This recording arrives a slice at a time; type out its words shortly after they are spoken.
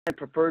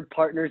preferred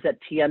partners at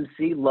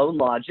TMC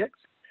LoanLogix,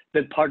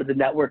 been part of the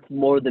network for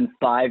more than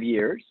 5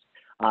 years.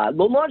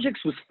 LoanLogix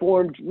was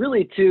formed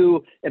really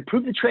to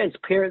improve the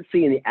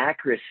transparency and the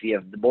accuracy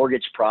of the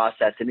mortgage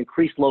process and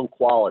increase loan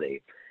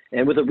quality.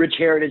 And with a rich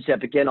heritage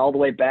that began all the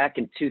way back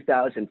in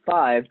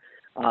 2005,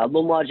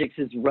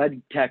 LoanLogix's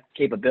RegTech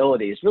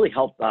capabilities really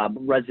help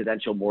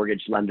residential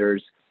mortgage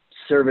lenders,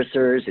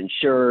 servicers,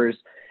 insurers,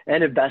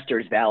 and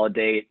investors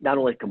validate not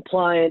only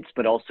compliance,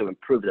 but also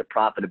improve their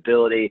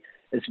profitability,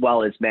 as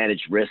well as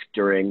manage risk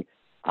during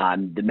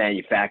the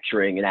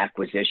manufacturing and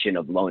acquisition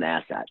of loan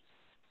assets.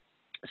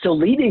 So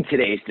leading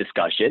today's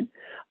discussion,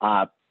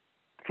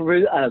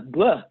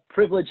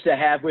 privileged to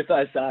have with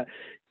us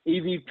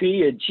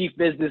EVP and Chief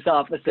Business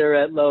Officer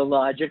at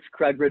LoanLogix,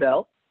 Craig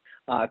Riddell.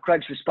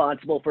 Craig's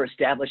responsible for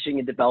establishing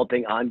and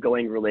developing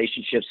ongoing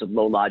relationships with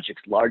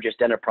LoanLogix's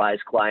largest enterprise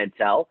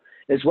clientele,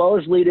 as well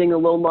as leading the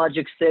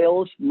LoanLogix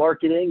sales,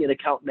 marketing, and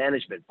account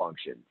management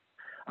function.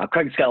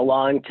 Craig's got a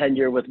long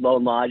tenure with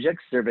LoanLogix,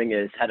 serving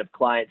as head of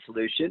client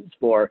solutions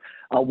for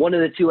one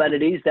of the two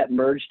entities that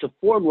merged to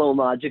form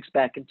LoanLogix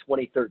back in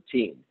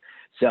 2013.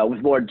 So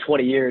with more than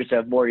 20 years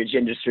of mortgage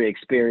industry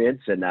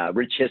experience and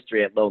rich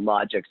history at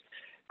LoanLogix,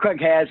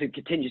 Craig has and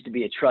continues to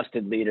be a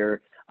trusted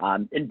leader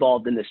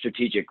involved in the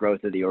strategic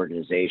growth of the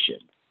organization.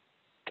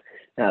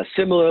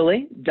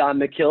 Similarly, Don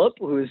McKillop,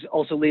 who's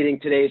also leading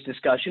today's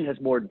discussion, has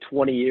more than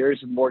 20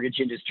 years of mortgage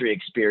industry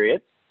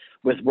experience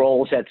with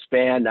roles that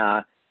span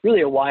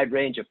really a wide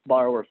range of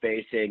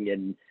borrower-facing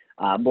and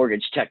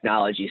mortgage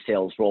technology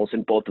sales roles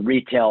in both the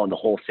retail and the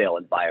wholesale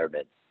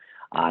environment.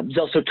 He's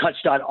also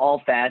touched on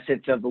all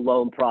facets of the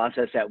loan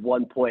process at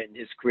one point in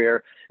his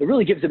career. It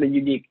really gives him a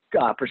unique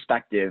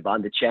perspective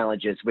on the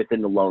challenges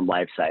within the loan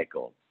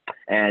lifecycle.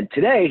 And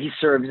today, he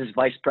serves as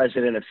Vice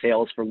President of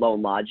Sales for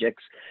LoanLogix,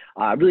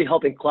 really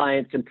helping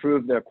clients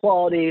improve their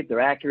quality, their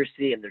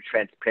accuracy, and their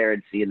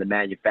transparency in the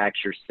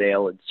manufacture,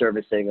 sale, and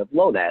servicing of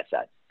loan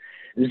assets.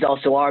 This is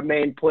also our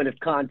main point of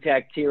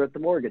contact here at the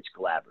Mortgage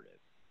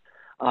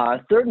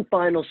Collaborative. Third and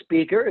final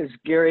speaker is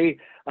Gary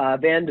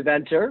Van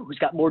Deventer, who's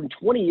got more than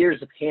 20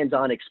 years of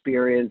hands-on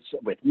experience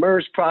with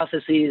MERS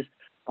processes,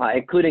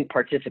 including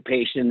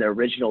participation in the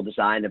original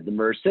design of the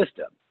MERS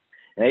system.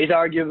 And he's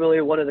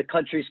arguably one of the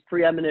country's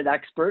preeminent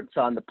experts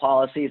on the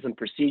policies and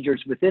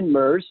procedures within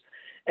MERS,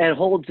 and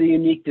holds the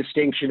unique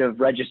distinction of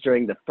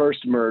registering the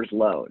first MERS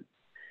loan.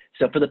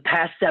 So for the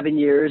past 7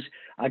 years,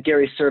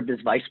 Gary served as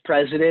Vice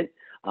President,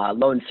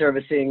 loan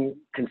servicing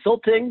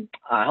consulting,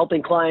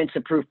 helping clients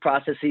improve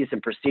processes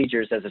and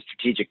procedures as a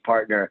strategic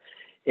partner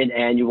in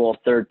annual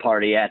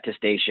third-party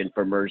attestation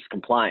for MERS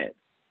compliance.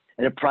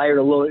 And prior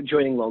to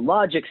joining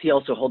LoanLogix, he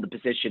also held the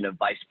position of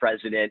Vice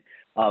President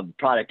of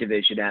Product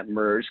Division at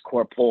MERS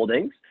Corp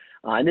Holdings.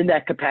 And in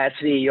that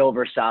capacity, he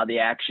oversaw the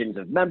actions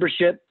of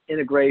membership,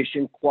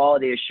 integration,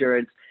 quality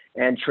assurance,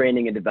 and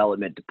training and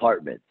development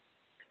departments.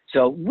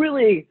 So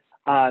really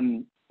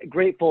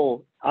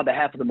grateful on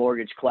behalf of the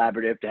Mortgage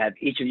Collaborative to have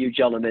each of you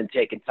gentlemen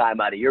taking time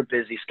out of your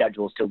busy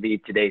schedules to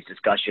lead today's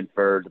discussion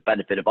for the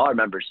benefit of our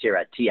members here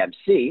at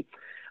TMC.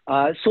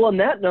 So on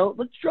that note,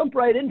 let's jump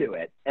right into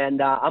it.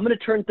 And I'm going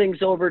to turn things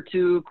over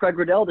to Craig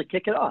Riddell to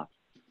kick it off.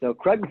 So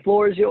Craig, the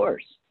floor is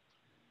yours.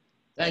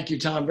 Thank you,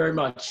 Tom, very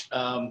much.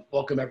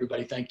 Welcome,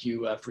 everybody. Thank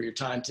you for your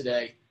time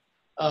today.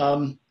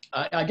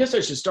 I guess I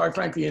should start,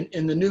 frankly,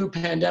 in the new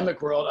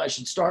pandemic world, I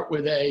should start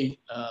with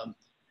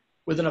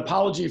an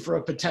apology for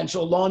a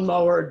potential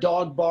lawnmower,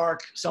 dog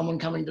bark, someone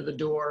coming to the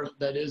door.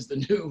 That is the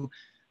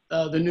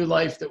new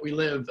life that we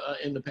live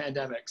in the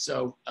pandemic.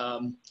 So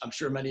I'm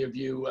sure many of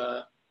you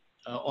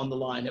on the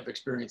line have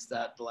experienced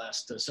that the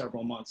last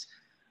several months.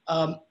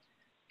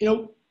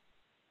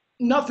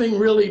 Nothing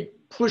really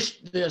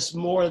pushed this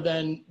more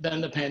than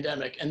the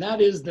pandemic, and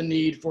that is the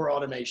need for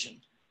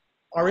automation.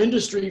 Our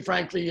industry,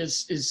 frankly,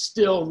 is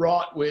still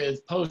wrought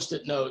with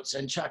Post-it notes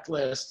and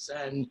checklists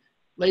and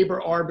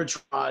labor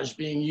arbitrage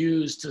being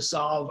used to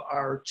solve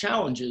our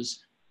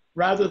challenges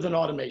rather than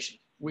automation.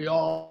 We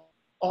all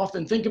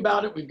often think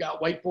about it. We've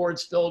got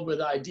whiteboards filled with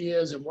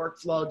ideas and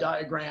workflow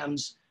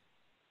diagrams.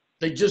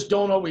 They just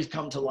don't always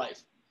come to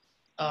life.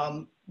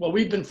 Well,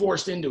 we've been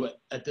forced into it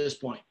at this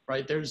point,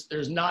 right?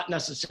 There's not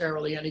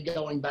necessarily any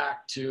going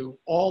back to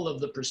all of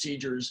the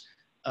procedures,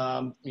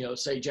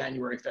 say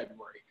January,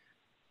 February.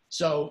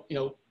 So,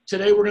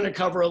 today we're going to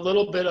cover a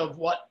little bit of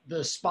what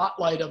the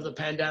spotlight of the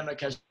pandemic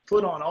has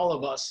put on all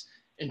of us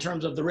in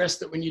terms of the risks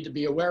that we need to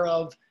be aware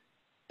of,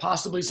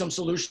 possibly some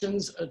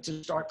solutions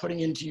to start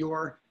putting into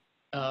your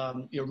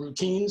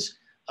routines,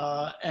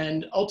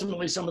 and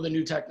ultimately some of the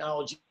new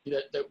technology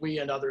that we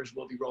and others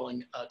will be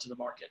rolling to the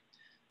market.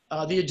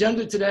 The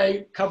agenda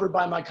today, covered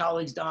by my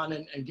colleagues Don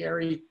and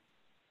Gary,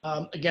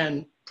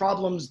 again,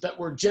 problems that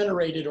were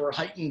generated or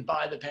heightened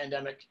by the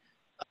pandemic,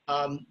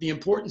 the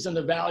importance and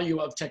the value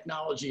of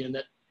technology, and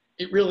that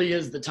it really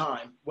is the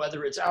time,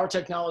 whether it's our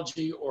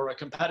technology or a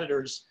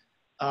competitor's,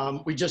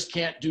 we just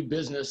can't do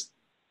business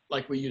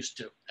like we used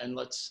to. And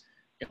let's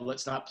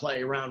not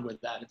play around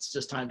with that. It's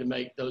just time to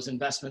make those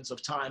investments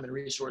of time and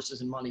resources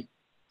and money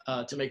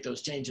to make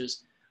those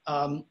changes.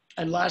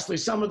 And lastly,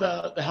 some of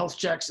the health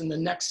checks and the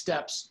next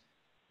steps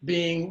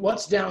being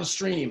what's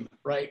downstream,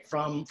 right,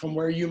 from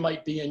where you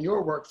might be in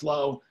your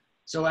workflow.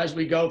 So as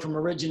we go from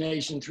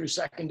origination through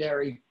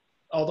secondary,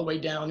 all the way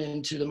down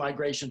into the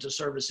migration to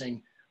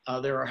servicing,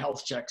 there are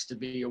health checks to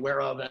be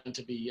aware of and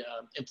to be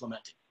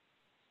implemented.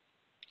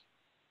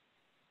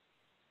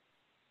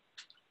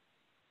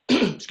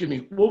 Excuse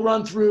me. We'll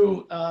run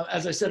through,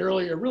 as I said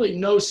earlier, really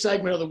no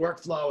segment of the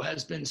workflow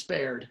has been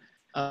spared.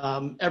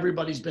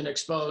 Everybody's been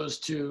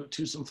exposed to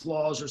some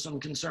flaws or some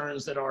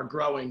concerns that are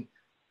growing.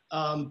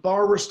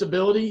 Borrower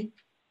stability,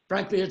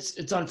 frankly,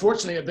 it's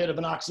unfortunately a bit of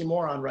an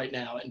oxymoron right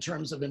now in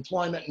terms of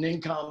employment and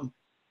income.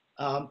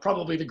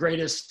 Probably the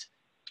greatest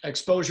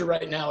exposure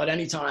right now at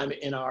any time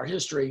in our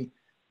history.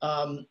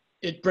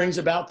 It brings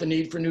about the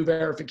need for new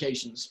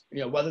verifications,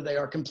 whether they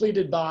are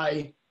completed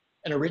by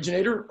an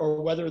originator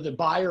or whether the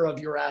buyer of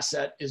your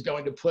asset is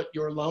going to put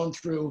your loan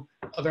through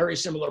a very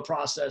similar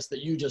process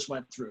that you just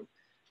went through.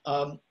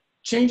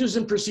 Changes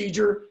in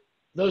procedure,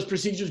 those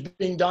procedures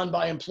being done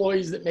by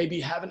employees that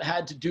maybe haven't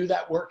had to do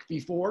that work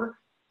before.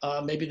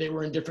 Maybe they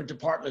were in different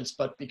departments,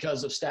 but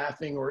because of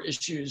staffing or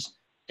issues,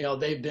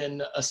 they've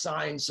been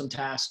assigned some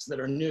tasks that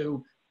are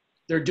new.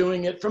 They're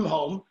doing it from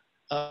home,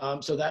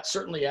 so that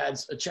certainly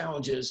adds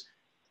challenges.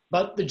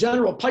 But the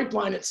general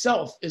pipeline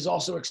itself is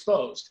also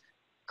exposed.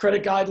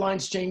 Credit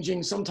guidelines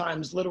changing,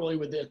 sometimes literally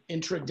with the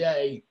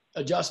intraday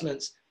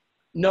adjustments,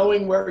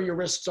 knowing where your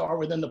risks are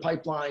within the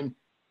pipeline.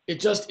 It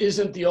just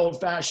isn't the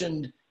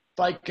old-fashioned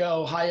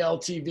FICO, high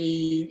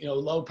LTV,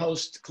 low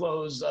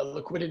post-close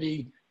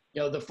liquidity,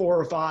 the 4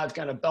 or 5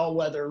 kind of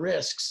bellwether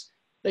risks.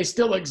 They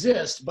still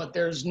exist, but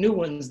there's new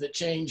ones that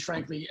change,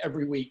 frankly,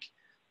 every week.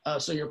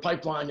 So your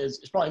pipeline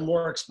is probably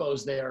more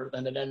exposed there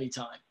than at any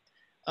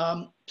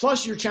time.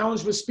 Plus, you're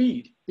challenged with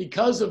speed.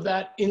 Because of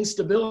that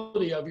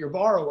instability of your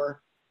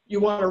borrower, you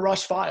want to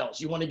rush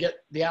files. You want to get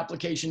the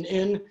application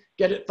in,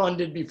 get it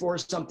funded before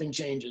something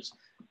changes.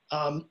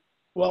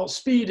 Well,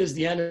 speed is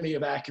the enemy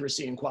of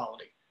accuracy and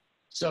quality.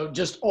 So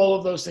just all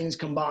of those things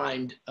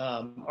combined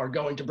are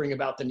going to bring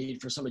about the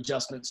need for some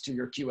adjustments to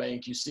your QA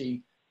and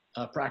QC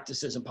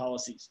practices and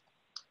policies.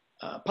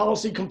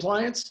 Policy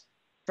compliance,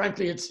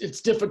 frankly,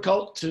 it's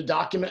difficult to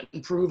document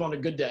and prove on a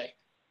good day.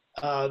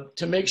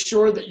 To make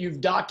sure that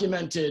you've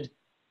documented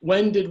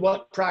when did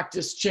what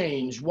practice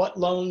change, what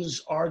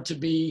loans are to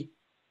be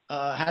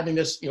having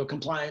this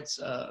compliance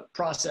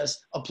process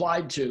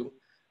applied to,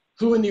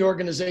 who in the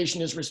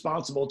organization is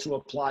responsible to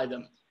apply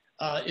them.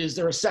 Is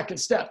there a second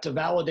step to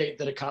validate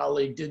that a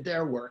colleague did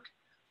their work?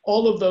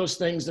 All of those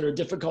things that are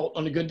difficult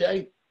on a good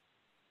day,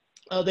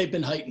 they've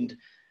been heightened.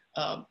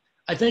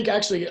 I think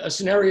actually a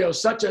scenario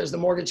such as the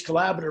Mortgage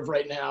Collaborative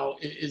right now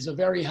is a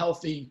very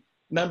healthy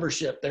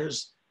membership.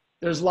 There's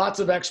lots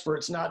of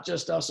experts, not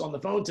just us on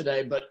the phone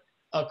today, but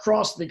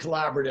across the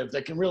collaborative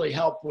that can really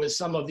help with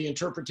some of the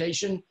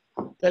interpretation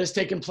that has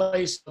taken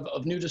place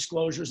of new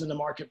disclosures in the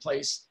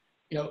marketplace.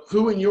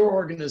 Who in your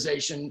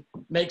organization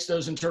makes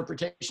those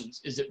interpretations?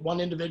 Is it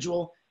one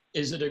individual?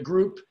 Is it a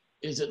group?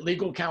 Is it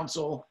legal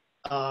counsel?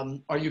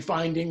 Are you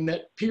finding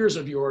that peers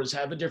of yours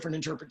have a different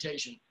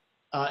interpretation?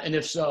 And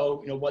if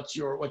so, what's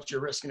your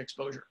risk and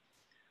exposure?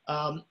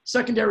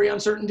 Secondary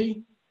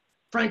uncertainty,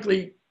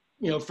 frankly,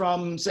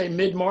 from say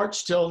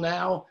mid-March till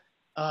now,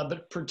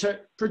 but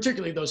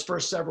particularly those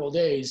first several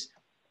days,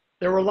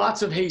 there were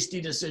lots of hasty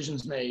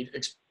decisions made.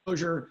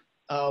 Exposure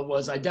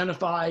was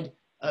identified.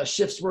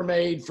 Shifts were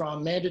made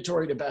from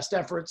mandatory to best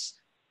efforts,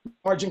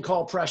 margin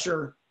call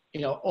pressure,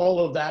 all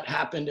of that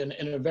happened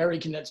in a very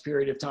condensed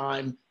period of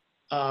time.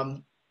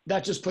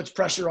 That just puts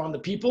pressure on the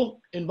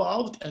people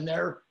involved, and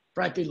they're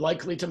frankly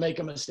likely to make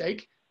a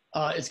mistake.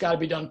 It's got to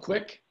be done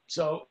quick.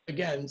 So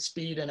again,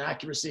 speed and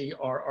accuracy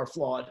are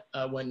flawed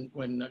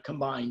when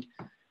combined.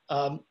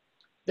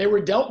 They were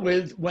dealt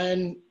with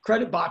when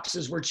credit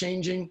boxes were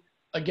changing,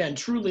 again,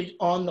 truly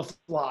on the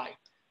fly.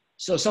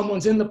 So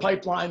someone's in the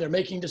pipeline, they're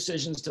making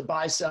decisions to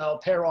buy, sell,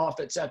 pair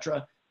off, et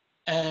cetera.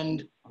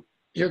 And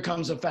here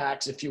comes a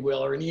fax, if you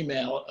will, or an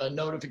email, a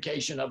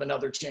notification of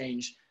another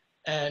change.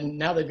 And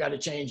now they've got to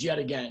change yet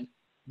again.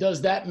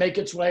 Does that make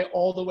its way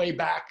all the way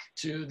back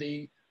to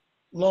the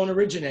loan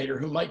originator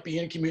who might be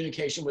in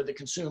communication with the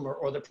consumer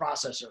or the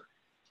processor,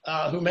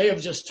 who may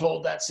have just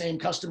told that same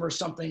customer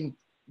something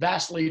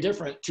vastly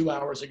different 2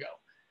 hours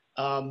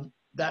ago?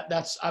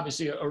 That's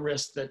obviously a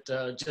risk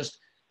that just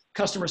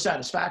customer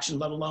satisfaction,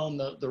 let alone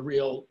the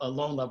real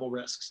loan level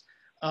risks.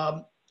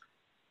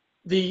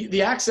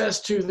 The access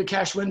to the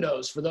cash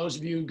windows, for those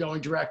of you going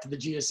direct to the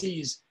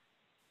GSEs,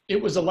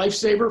 it was a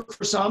lifesaver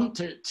for some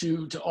to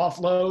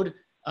offload,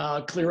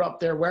 clear up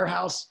their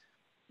warehouse.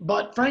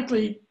 But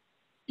frankly,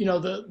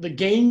 the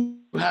gain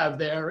you have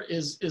there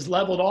is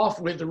leveled off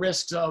with the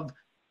risks of,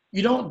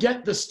 you don't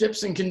get the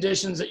steps and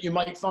conditions that you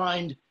might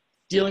find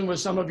dealing with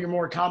some of your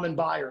more common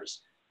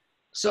buyers.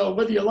 So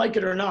whether you like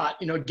it or not,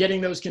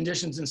 getting those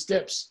conditions and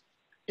steps,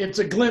 it's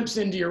a glimpse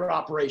into your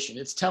operation.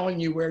 It's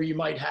telling you where you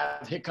might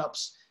have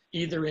hiccups,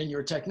 either in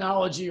your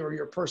technology or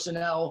your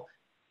personnel.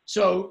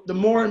 So the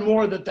more and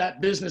more that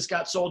that business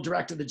got sold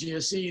direct to the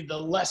GSE, the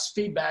less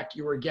feedback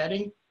you were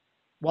getting.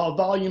 While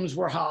volumes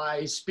were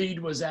high, speed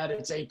was at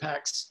its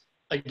apex.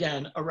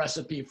 Again, a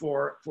recipe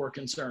for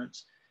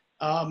concerns.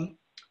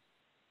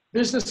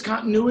 Business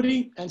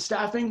continuity and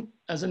staffing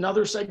as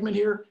another segment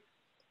here.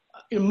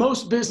 In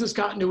most business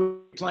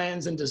continuity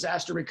plans and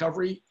disaster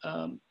recovery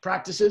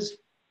practices,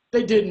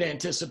 they didn't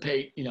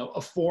anticipate, a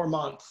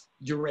 4-month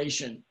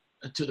duration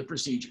to the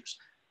procedures.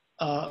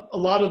 A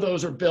lot of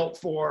those are built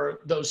for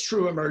those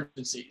true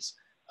emergencies,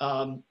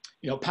 power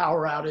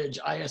outage,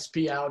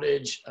 ISP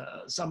outage,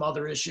 some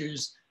other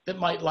issues that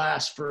might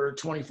last for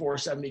 24,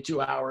 72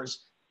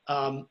 hours.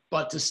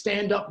 But to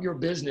stand up your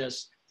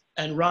business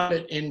and run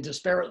it in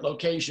disparate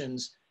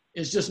locations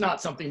is just not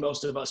something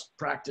most of us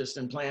practiced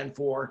and planned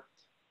for.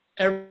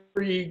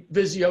 Every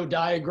Visio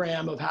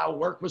diagram of how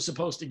work was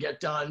supposed to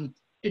get done,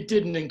 it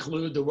didn't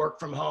include the work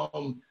from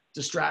home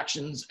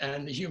distractions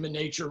and the human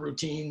nature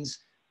routines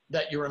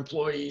that your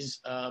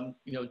employees,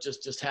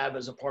 just have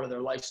as a part of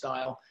their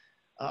lifestyle.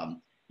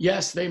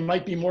 Yes, they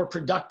might be more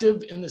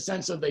productive in the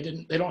sense of they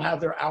don't have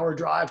their hour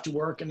drive to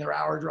work and their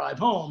hour drive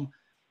home,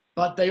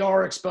 but they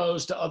are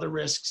exposed to other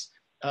risks,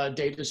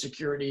 data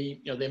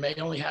security. They may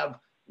only have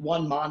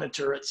one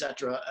monitor, et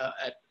cetera,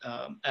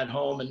 at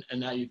home, and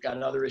now you've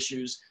got other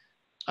issues.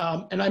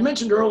 And I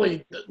mentioned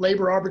earlier that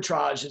labor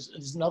arbitrage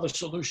is another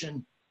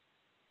solution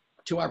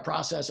to our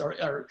process.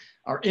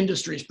 Our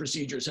industry's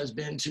procedures has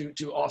been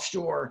to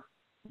offshore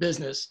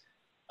business.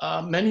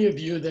 Many of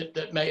you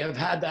that may have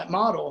had that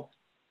model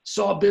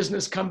saw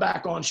business come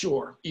back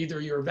onshore.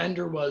 Either your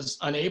vendor was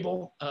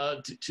unable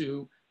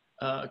to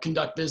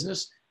conduct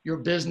business, your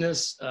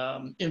business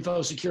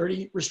info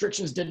security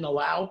restrictions didn't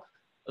allow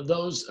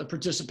those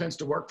participants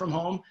to work from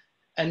home.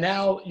 And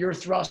now you're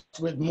thrust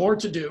with more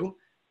to do.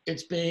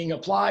 It's being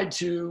applied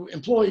to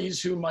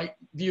employees who might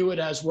view it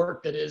as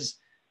work that is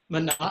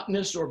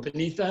monotonous or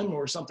beneath them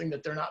or something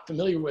that they're not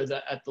familiar with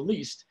at the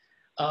least.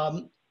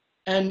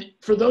 And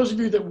for those of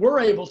you that were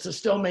able to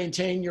still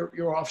maintain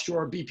your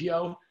offshore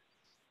BPO,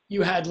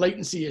 you had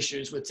latency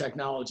issues with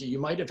technology. You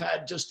might have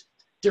had just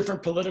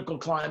different political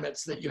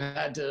climates that you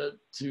had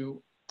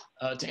to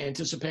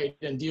anticipate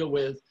and deal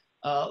with,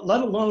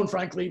 let alone,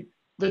 frankly,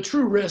 the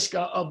true risk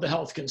of the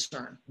health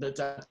concern that's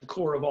at the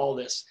core of all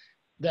this.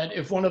 That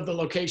if one of the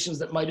locations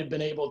that might have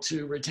been able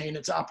to retain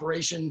its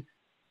operation,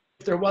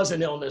 if there was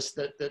an illness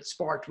that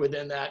sparked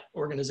within that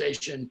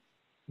organization,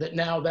 that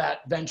now that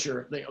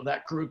venture,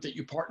 that group that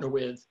you partner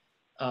with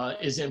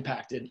is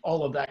impacted.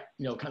 All of that,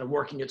 kind of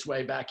working its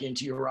way back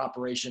into your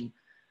operation.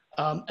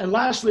 And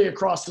lastly,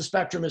 across the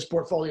spectrum is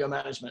portfolio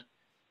management.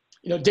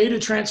 Data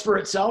transfer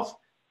itself,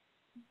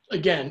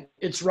 again,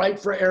 it's ripe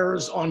for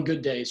errors on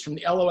good days, from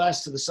the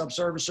LOS to the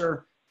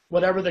subservicer,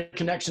 whatever the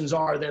connections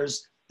are,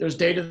 there's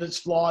data that's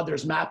flawed,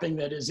 there's mapping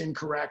that is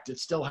incorrect. It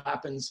still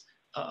happens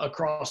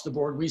across the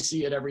board. We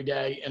see it every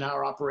day in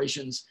our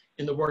operations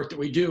in the work that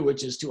we do,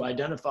 which is to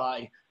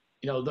identify,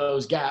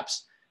 those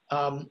gaps.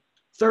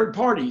 Third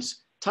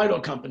parties, title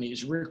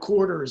companies,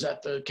 recorders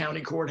at the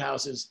county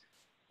courthouses,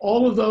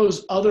 all of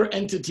those other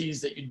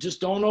entities that you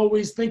just don't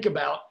always think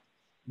about,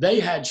 they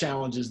had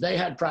challenges, they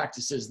had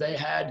practices, they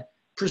had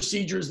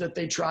procedures that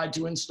they tried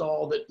to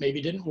install that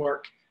maybe didn't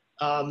work.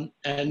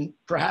 And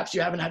perhaps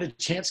you haven't had a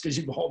chance because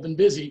you've all been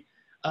busy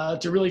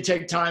to really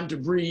take time to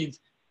breathe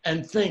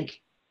and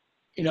think.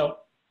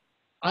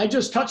 I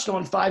just touched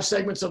on 5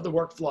 segments of the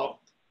workflow.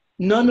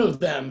 None of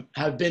them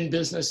have been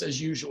business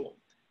as usual.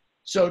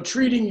 So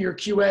treating your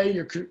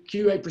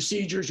QA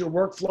procedures, your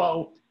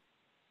workflow,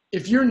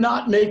 if you're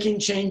not making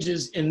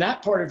changes in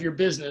that part of your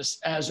business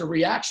as a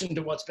reaction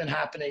to what's been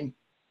happening,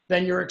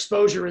 then your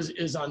exposure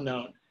is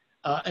unknown.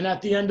 And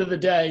at the end of the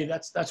day,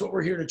 that's what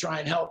we're here to try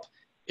and help,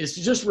 is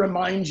to just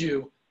remind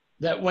you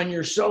that when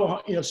you're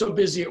so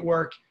busy at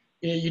work,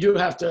 you do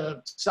have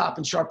to stop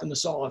and sharpen the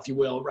saw, if you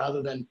will,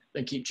 rather than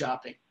keep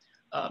chopping.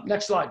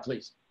 Next slide,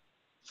 please.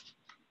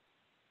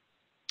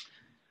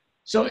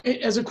 So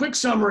as a quick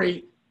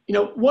summary,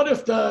 what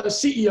if the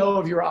CEO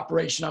of your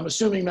operation, I'm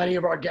assuming many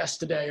of our guests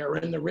today are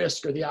in the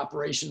risk or the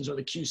operations or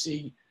the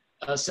QC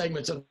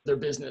segments of their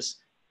business.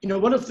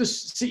 What if the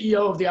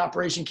CEO of the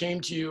operation came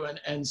to you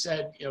and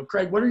said,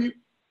 Craig, what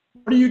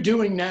are you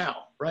doing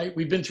now, right?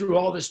 We've been through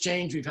all this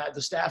change. We've had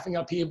the staffing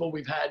upheaval.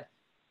 We've had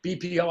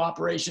BPO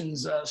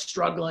operations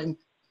struggling.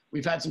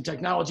 We've had some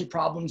technology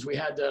problems. We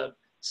had to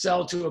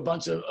sell to a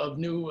bunch of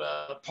new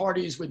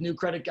parties with new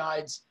credit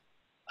guides.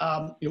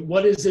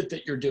 What is it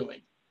that you're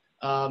doing?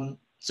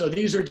 So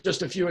these are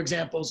just a few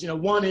examples.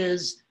 One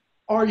is,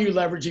 are you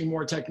leveraging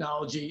more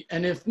technology?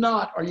 And if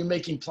not, are you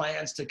making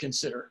plans to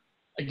consider?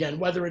 Again,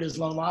 whether it is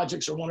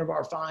LoanLogix or one of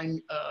our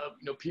fine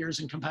peers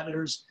and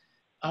competitors,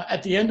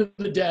 at the end of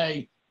the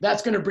day,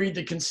 that's going to breed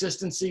the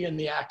consistency and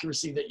the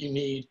accuracy that you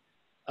need.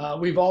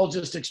 We've all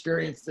just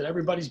experienced that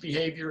everybody's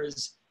behavior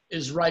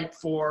is ripe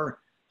for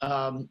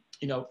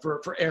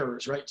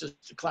errors, right? Just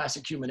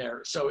classic human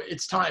errors. So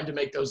it's time to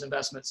make those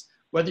investments.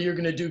 Whether you're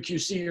going to do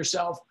QC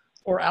yourself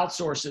or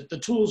outsource it, the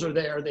tools are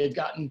there. They've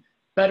gotten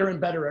better and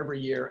better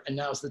every year, and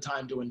now's the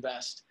time to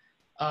invest.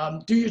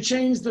 Do you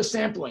change the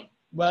sampling,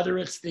 whether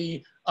it's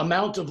the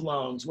amount of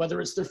loans,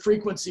 whether it's the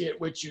frequency at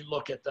which you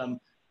look at them,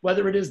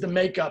 whether it is the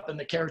makeup and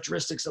the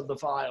characteristics of the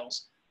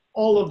files?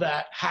 All of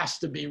that has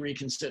to be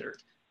reconsidered.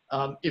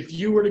 If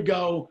you were to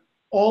go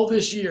all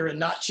this year and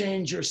not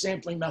change your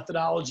sampling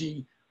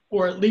methodology,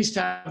 or at least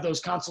have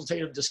those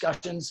consultative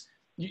discussions,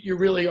 you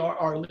really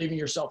are leaving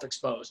yourself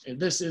exposed. And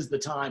this is the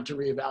time to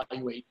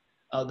reevaluate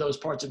those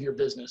parts of your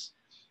business.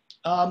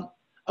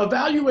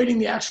 Evaluating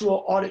the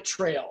actual audit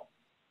trail.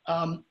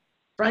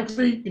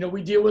 Frankly,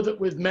 we deal with it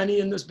with many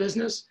in this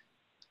business.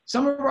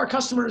 Some of our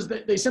customers,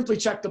 they simply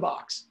check the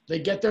box. They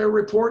get their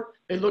report,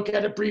 they look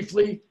at it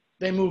briefly,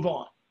 they move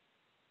on.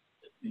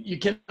 You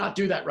cannot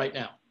do that right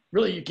now.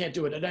 Really, you can't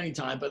do it at any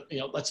time, but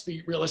let's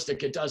be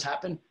realistic, it does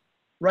happen.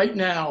 Right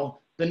now,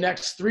 the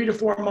next 3 to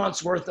 4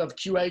 months worth of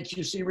QA,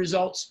 QC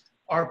results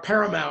are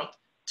paramount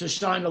to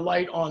shine a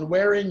light on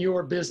where in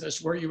your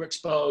business were you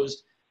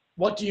exposed,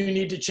 what do you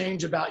need to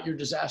change about your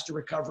disaster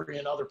recovery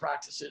and other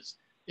practices.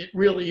 It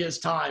really is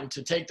time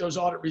to take those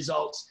audit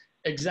results,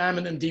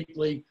 examine them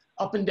deeply,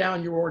 up and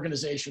down your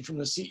organization, from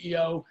the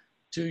CEO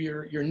to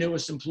your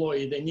newest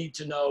employee. They need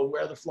to know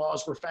where the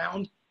flaws were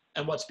found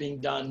and what's being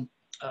done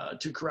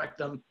to correct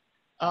them.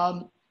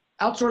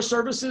 Outsourced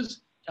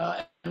services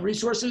and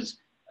resources.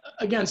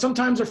 Again,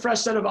 sometimes a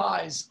fresh set of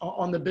eyes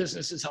on the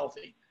business is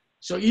healthy.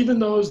 So even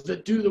those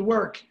that do the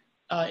work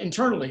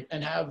internally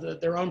and have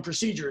their own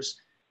procedures,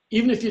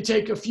 even if you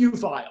take a few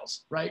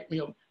files, right,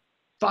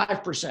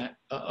 5%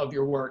 of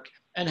your work,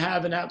 and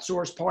have an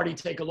outsourced party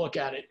take a look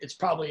at it, it's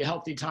probably a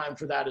healthy time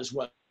for that as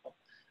well.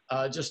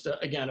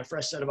 Again, a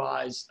fresh set of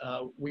eyes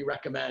we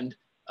recommend,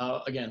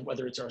 again,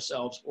 whether it's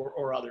ourselves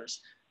or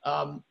others.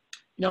 And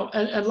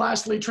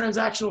lastly,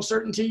 transactional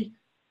certainty.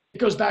 It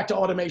goes back to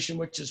automation,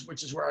 which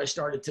is where I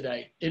started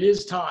today. It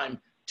is time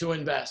to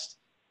invest.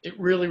 It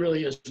really,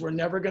 really is. We're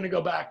never going to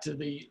go back to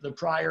the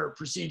prior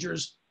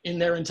procedures in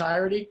their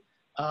entirety.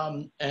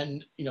 That's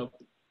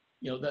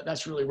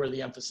really where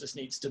the emphasis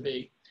needs to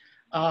be.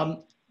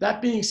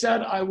 That being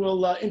said, I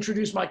will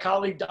introduce my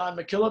colleague, Don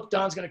McKillop.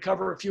 Don's going to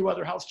cover a few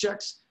other health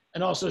checks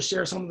and also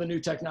share some of the new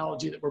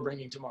technology that we're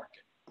bringing to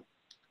market.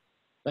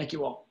 Thank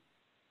you all.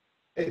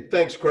 Hey,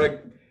 thanks, Craig.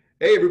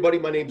 Hey, everybody,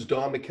 my name's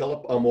Don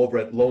McKillop. I'm over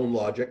at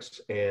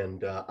LoanLogix,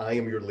 and I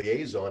am your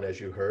liaison, as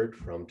you heard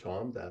from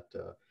Tom, that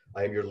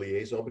I am your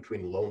liaison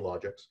between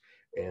LoanLogix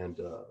and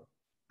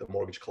the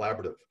Mortgage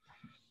Collaborative.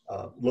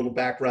 Little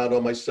background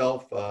on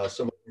myself.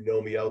 Some of you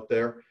know me out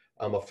there.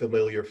 I'm a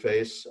familiar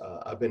face.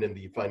 I've been in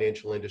the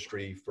financial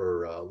industry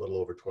for a little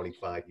over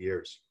 25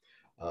 years.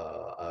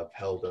 I've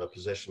held a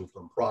position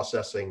from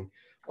processing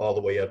all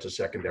the way up to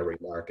secondary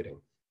marketing.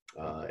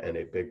 And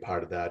a big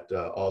part of that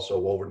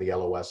also over the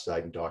LOS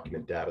side and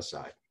document data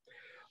side.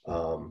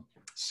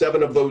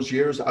 7 of those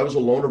years, I was a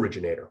loan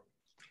originator.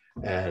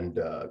 And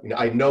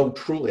I know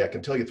truly, I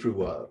can tell you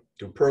through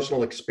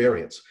personal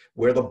experience,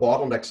 where the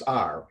bottlenecks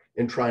are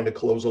in trying to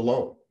close a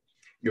loan.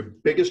 Your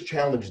biggest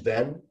challenge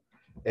then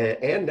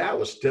and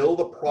now is still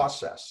the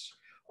process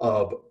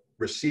of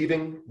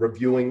receiving,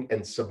 reviewing,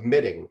 and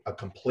submitting a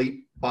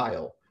complete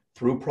file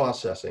through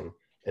processing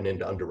and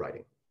into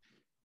underwriting.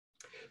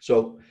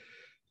 So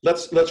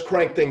let's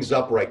crank things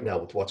up right now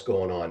with what's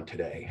going on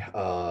today.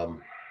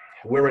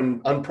 We're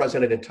in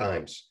unprecedented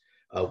times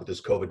with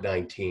this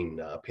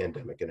COVID-19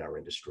 pandemic in our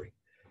industry.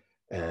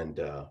 And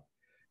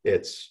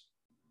it's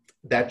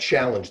that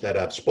challenge that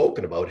I've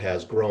spoken about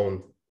has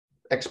grown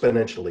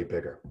exponentially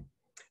bigger.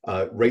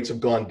 Rates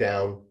have gone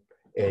down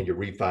and your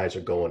refis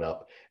are going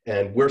up.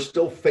 And we're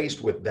still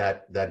faced with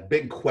that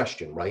big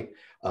question, right?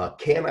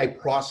 Can I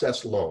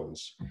process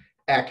loans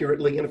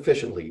accurately and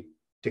efficiently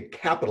to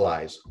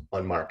capitalize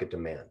on market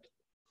demand?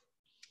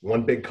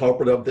 One big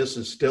culprit of this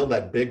is still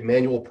that big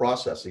manual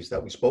processes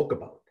that we spoke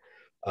about.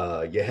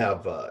 You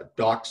have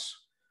docs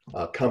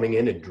coming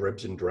in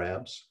dribs and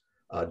drabs,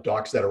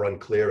 docs that are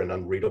unclear and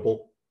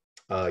unreadable.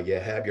 You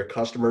have your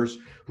customers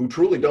who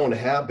truly don't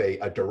have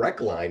a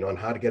direct line on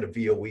how to get a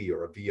VOE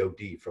or a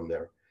VOD from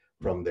their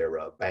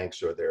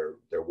banks or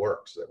their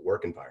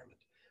work environment,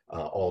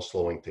 all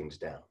slowing things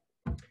down.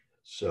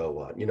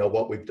 So,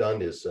 what we've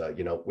done is,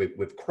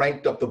 we've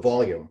cranked up the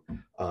volume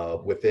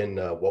within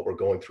what we're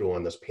going through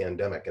on this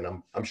pandemic.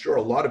 And I'm sure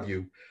a lot of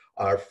you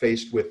are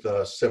faced with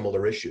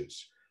similar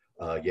issues.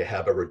 You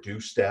have a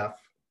reduced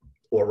staff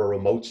or a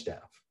remote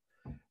staff.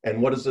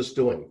 And what is this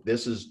doing?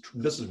 This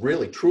is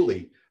really,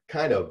 truly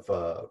kind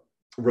of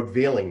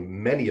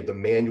revealing many of the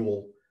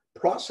manual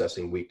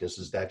processing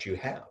weaknesses that you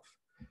have.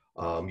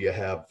 You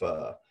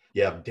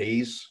have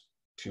days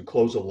to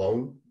close a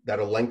loan that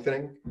are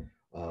lengthening.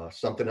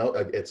 Something else,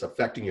 it's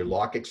affecting your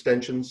lock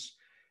extensions,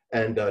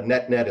 and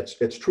net,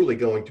 it's truly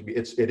going to be,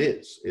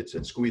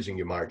 it's squeezing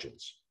your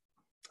margins.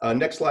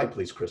 Next slide,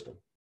 please, Kristen.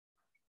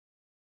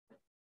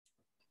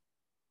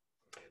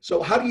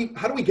 So how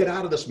do we get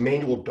out of this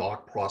manual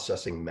doc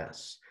processing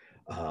mess?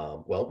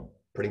 Well,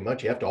 pretty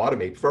much you have to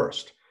automate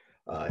first,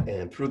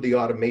 and through the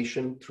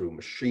automation, through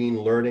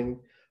machine learning,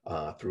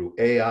 through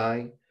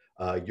AI,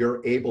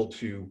 you're able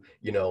to,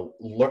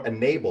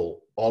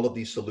 enable all of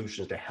these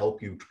solutions to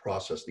help you to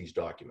process these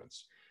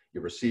documents.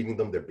 You're receiving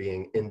them, they're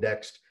being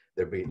indexed,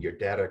 your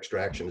data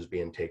extraction is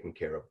being taken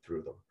care of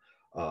through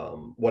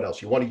them. What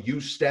else? You want to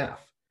use staff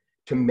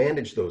to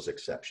manage those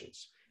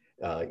exceptions.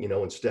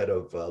 Instead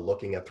of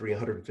looking at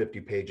 350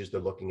 pages, they're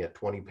looking at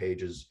 20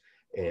 pages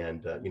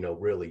and,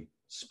 really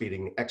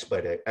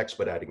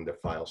expediting their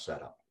file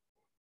setup.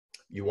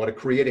 You want to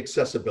create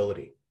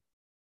accessibility.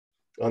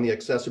 On the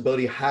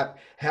accessibility,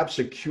 have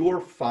secure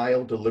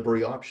file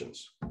delivery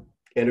options.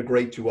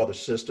 Integrate to other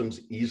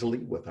systems easily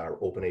with our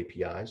open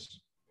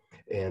APIs,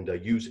 and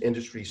use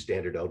industry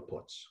standard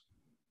outputs.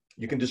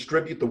 You can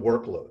distribute the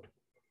workload.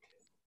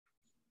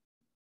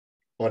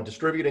 On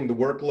distributing the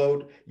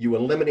workload, you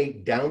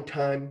eliminate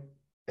downtime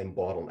and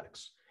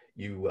bottlenecks.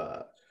 You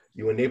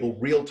enable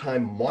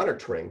real-time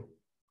monitoring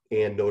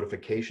and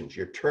notifications.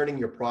 You're turning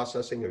your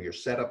processing or your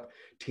setup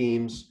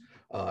teams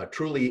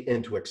truly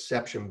into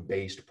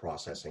exception-based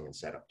processing and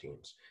setup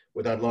teams,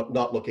 without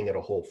not looking at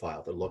a whole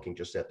file. They're looking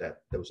just at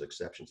those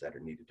exceptions that are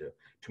needed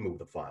to move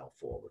the file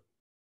forward.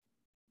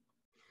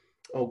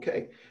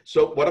 Okay,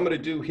 so what I'm going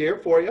to do here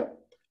for you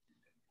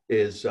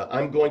is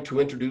I'm going to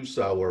introduce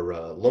our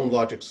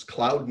LoanLogix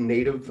Cloud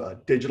Native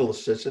Digital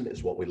Assistant,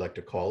 is what we like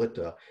to call it.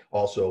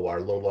 Also,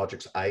 our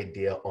LoanLogix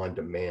Idea on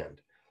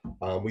Demand.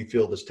 We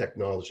feel this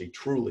technology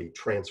truly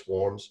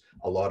transforms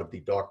a lot of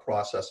the doc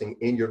processing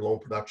in your loan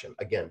production.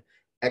 Again,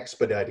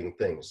 expediting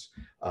things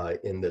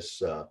in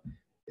this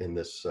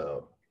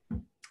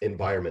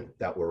environment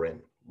that we're in,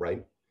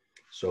 right?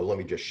 So let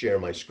me just share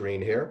my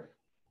screen here.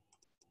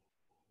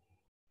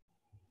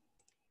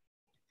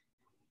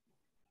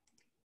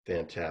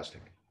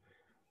 Fantastic.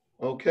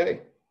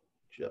 Okay,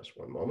 just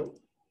one moment.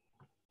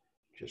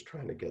 Just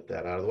trying to get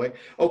that out of the way.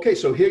 Okay,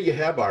 so here you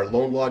have our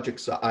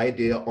LoanLogix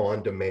Idea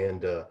on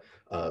Demand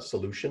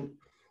solution.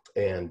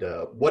 And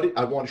what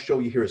I want to show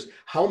you here is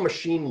how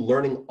machine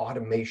learning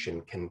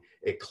automation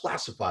it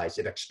classifies,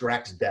 it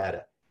extracts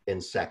data in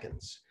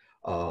seconds.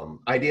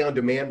 Idea on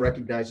Demand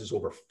recognizes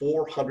over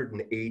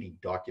 480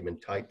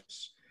 document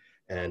types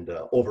and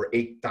over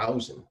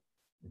 8,000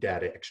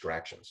 data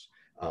extractions.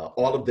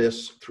 All of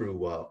this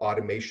through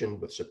automation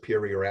with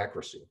superior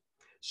accuracy.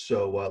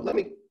 So let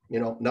me,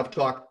 enough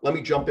talk. Let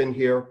me jump in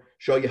here,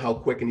 show you how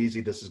quick and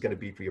easy this is going to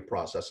be for your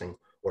processing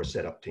or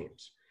setup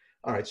teams.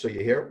 All right, so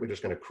you're here. We're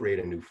just going to create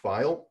a new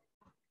file.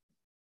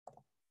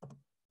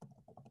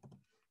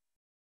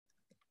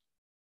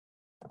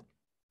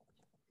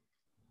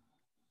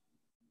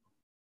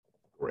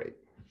 Great.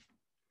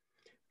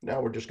 Now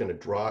we're just going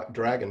to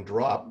drag and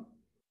drop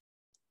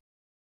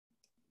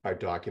our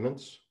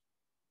documents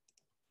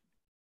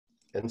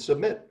and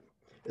submit.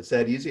 It's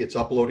that easy. It's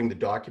uploading the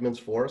documents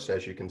for us,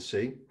 as you can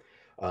see.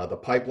 The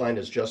pipeline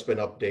has just been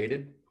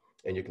updated,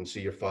 and you can see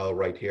your file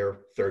right here.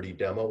 30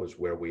 demo is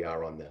where we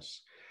are on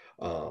this.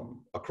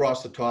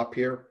 Across the top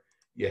here,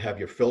 you have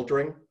your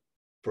filtering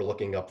for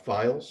looking up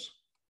files.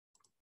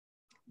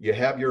 You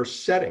have your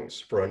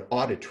settings for an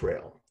audit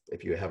trail.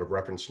 If you have a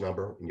reference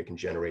number, and you can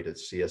generate a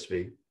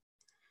CSV.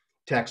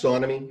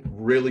 Taxonomy,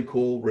 really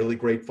cool, really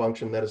great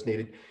function that is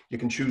needed. You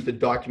can choose the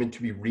document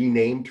to be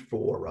renamed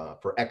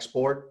for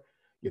export.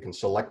 You can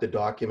select the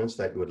documents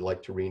that you would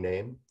like to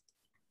rename.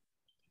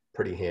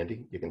 Pretty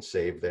handy. You can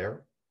save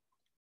there.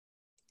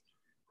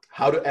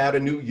 How to add a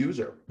new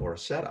user or a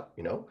setup,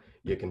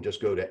 You can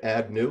just go to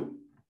add new,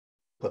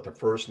 put the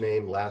first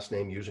name, last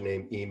name,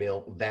 username,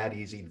 email, that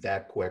easy,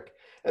 that quick.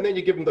 And then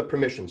you give them the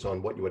permissions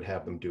on what you would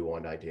have them do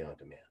on Idea on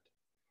Demand.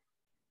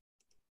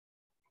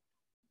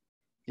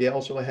 You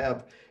also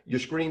have your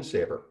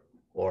screensaver,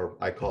 or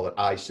I call it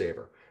eye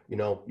saver.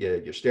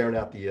 You're staring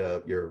at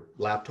your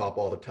laptop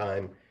all the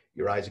time.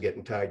 Your eyes are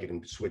getting tired. You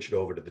can switch it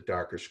over to the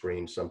darker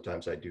screen.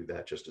 Sometimes I do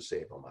that just to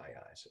save on my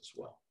eyes as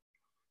well.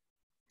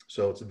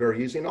 So it's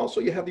very easy. And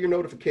also you have your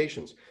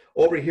notifications.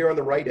 Over here on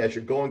the right, as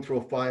you're going through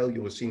a file,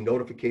 you will see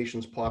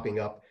notifications popping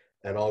up,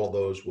 and all of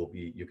those will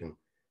be, you can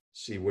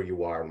see where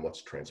you are and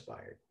what's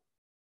transpired.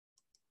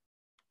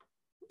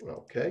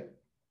 Okay.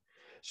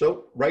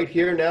 So right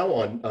here now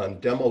on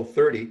demo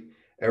 30,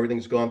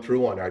 everything's gone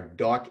through on our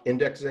doc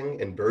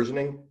indexing and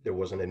versioning. There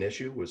wasn't an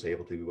issue, was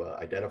able to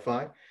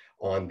identify.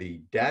 On the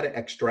data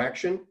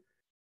extraction,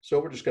 so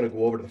we're just going to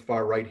go over to the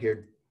far right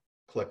here,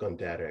 click on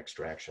data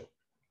extraction.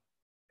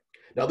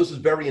 Now this is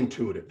very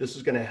intuitive. This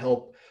is going to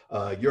help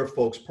your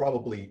folks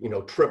probably,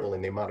 triple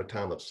in the amount of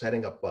time of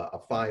setting up a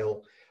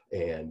file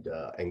and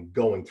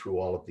going through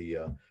all of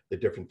the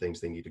different things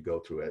they need to go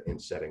through in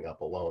setting up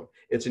a loan.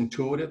 It's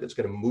intuitive. It's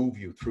going to move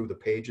you through the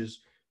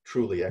pages,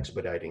 truly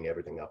expediting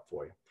everything up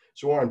for you.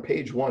 So we're on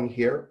page 1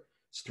 here.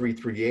 It's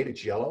 338.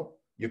 It's yellow.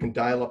 You can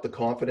dial up the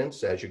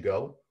confidence as you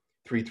go.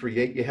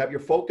 338, you have your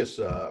focus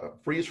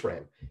freeze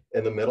frame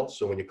in the middle.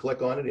 So when you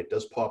click on it, it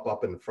does pop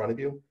up in front of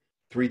you.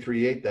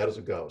 338, that is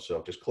a go.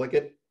 So just click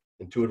it,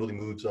 intuitively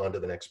moves on to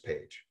the next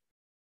page.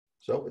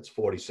 So it's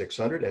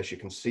 4,600. As you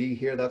can see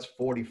here, that's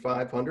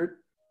 4,500.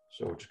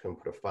 So we're just going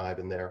to put a 5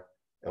 in there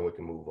and we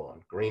can move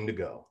on. Green to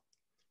go.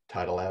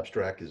 Title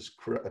abstract is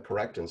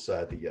correct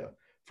inside the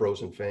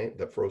frozen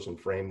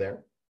frame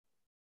there.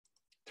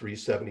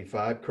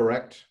 375,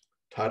 correct.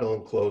 Title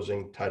and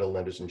closing, title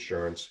lender's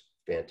insurance,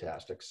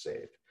 fantastic,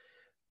 save.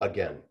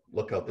 Again,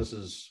 look out, this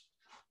is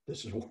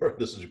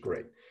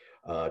great.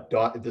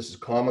 This is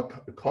comma,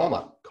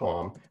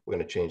 com. We're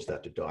going to change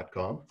that to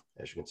 .com,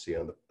 as you can see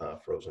on the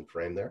frozen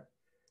frame there.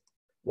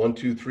 1,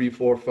 2, 3,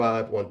 4,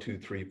 5, 1, 2,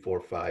 3,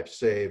 4, 5,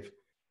 save.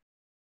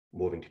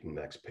 Moving to the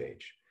next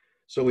page.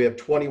 So we have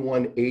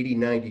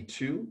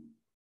 218092.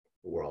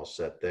 We're all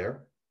set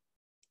there.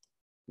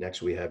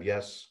 Next we have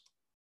yes.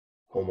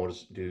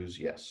 Homeowners dues,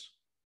 yes.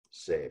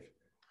 Save.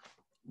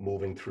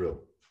 Moving through.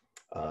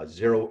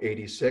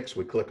 086,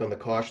 we click on the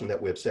caution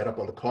that we have set up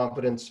on the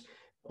confidence.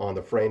 On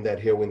the frame that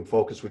here in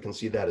focus, we can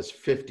see that is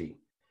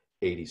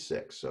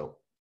 5086. So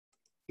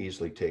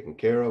easily taken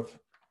care of.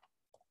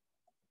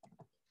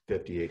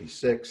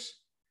 5086.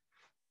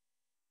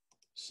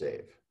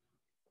 Save.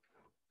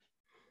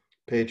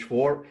 Page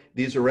 4,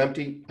 these are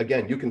empty.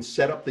 Again, you can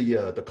set up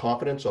the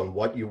confidence on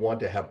what you want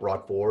to have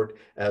brought forward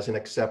as an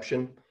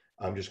exception.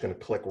 I'm just going to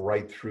click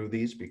right through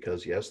these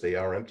because yes, they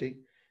are empty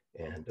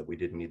and we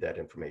didn't need that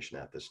information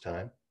at this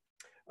time.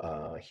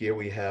 Here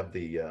we have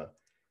the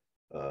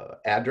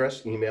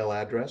address, email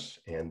address,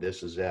 and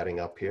this is adding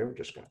up here. We're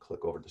just going to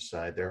click over the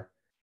side there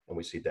and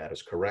we see that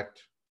is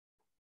correct.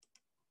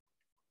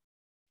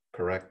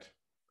 Correct.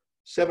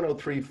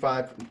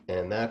 7035,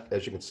 and that,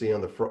 as you can see on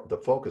the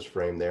focus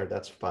frame there,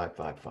 that's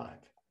 555.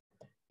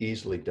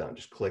 Easily done.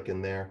 Just click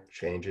in there,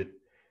 change it,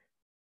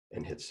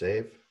 and hit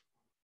save.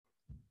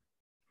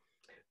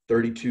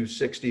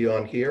 3260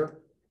 on here.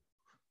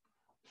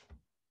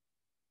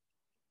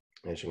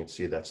 As you can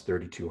see, that's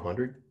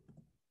 3200.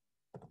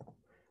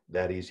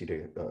 That easy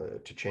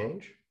to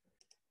change.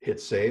 Hit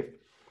save.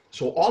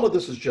 So all of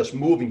this is just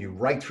moving you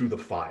right through the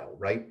file,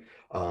 right?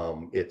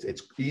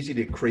 It's easy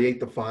to create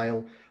the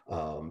file.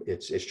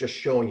 It's just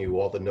showing you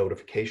all the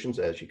notifications,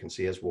 as you can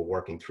see, as we're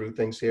working through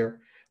things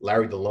here.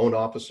 Larry, the loan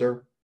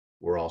officer,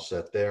 we're all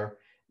set there.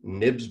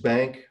 Nibs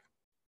Bank,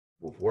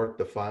 we've worked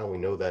the file. We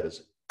know that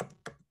is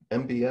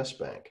MBS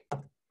Bank.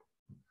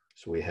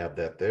 So we have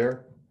that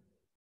there.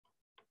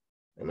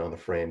 And on the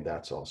frame,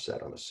 that's all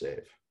set on the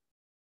save.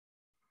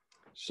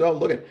 So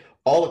look at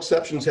all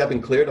exceptions have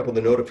been cleared up on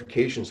the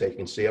notifications that you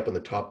can see up in the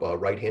top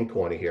right-hand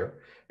corner here,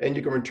 and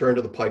you can return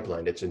to the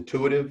pipeline. It's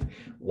intuitive.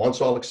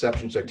 Once all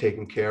exceptions are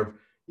taken care of,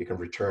 you can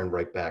return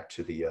right back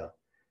to the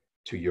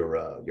to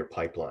your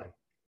pipeline.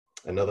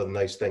 Another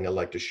nice thing I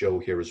like to show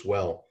here as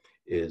well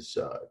is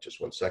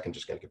just one second.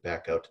 Just going to get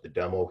back out to the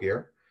demo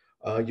here.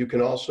 You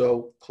can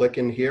also click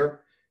in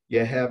here.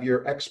 You have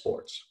your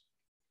exports.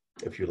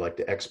 If you'd like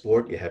to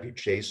export, you have your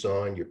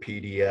JSON, your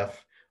PDF,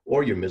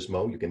 or your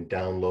MISMO. You can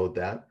download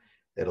that.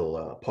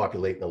 It'll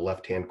populate in the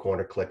left-hand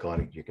corner. Click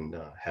on it. You can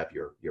have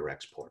your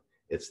export.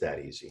 It's that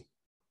easy.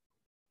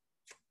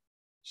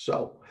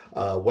 So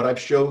what I've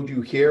showed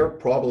you here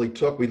probably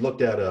we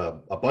looked at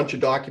a bunch of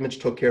documents,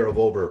 took care of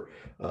over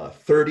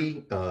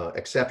 30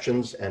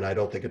 exceptions, and I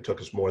don't think it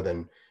took us more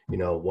than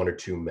 1 or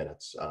 2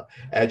 minutes.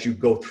 As you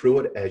go through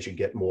it, as you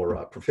get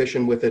more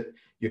proficient with it,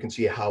 you can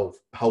see how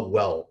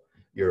well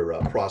your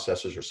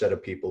processors or set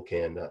of people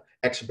can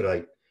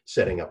expedite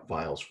setting up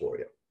files for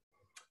you.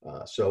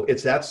 So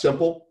it's that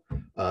simple.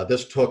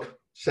 This took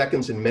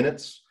seconds and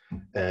minutes,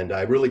 and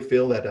I really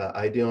feel that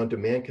ID on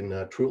Demand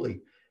can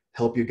truly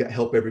help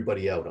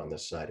everybody out on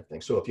this side of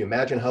things. So if you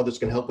imagine how this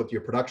can help with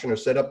your production or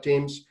setup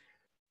teams,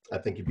 I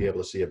think you'd be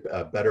able to see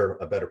a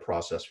better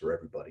process for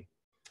everybody.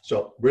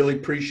 So really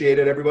appreciate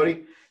it,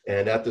 everybody.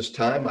 And at this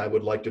time, I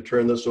would like to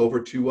turn this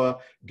over to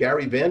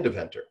Gary Van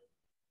Deventer.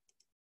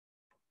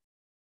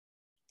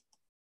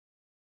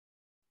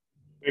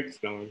 Thanks,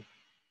 Don.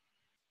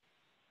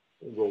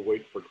 We'll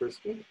wait for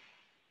Kristen.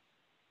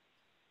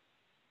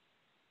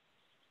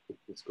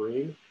 It's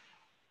green.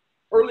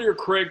 Earlier,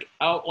 Craig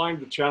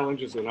outlined the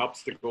challenges and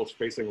obstacles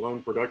facing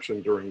loan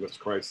production during this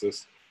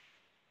crisis.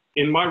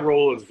 In my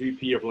role as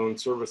VP of Loan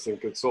Servicing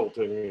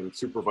Consulting and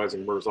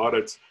supervising MERS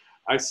audits,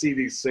 I see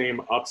these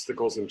same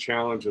obstacles and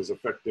challenges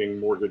affecting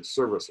mortgage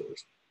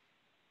servicers.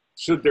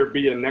 Should there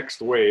be a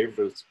next wave,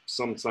 as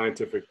some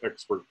scientific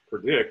experts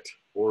predict,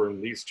 or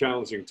in these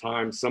challenging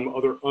times, some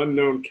other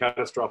unknown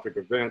catastrophic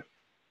event,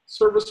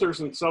 servicers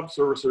and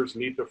sub-servicers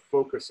need to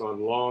focus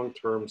on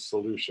long-term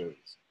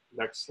solutions.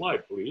 Next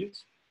slide,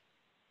 please.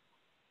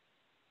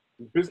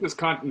 Business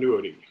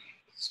continuity.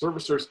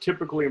 Servicers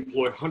typically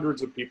employ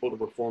hundreds of people to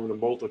perform the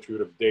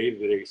multitude of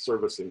day-to-day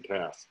servicing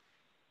tasks.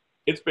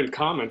 It's been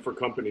common for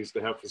companies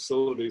to have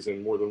facilities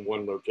in more than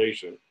one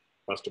location,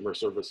 customer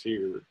service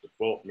here,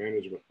 default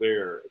management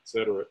there, et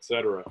cetera, et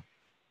cetera.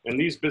 And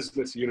these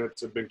business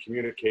units have been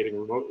communicating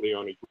remotely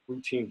on a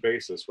routine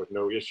basis with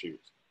no issues.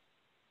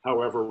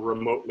 However,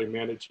 remotely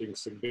managing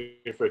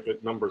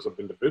significant numbers of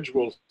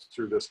individuals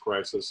through this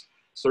crisis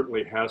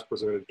certainly has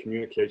presented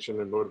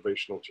communication and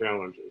motivational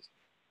challenges,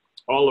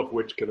 all of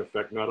which can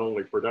affect not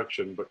only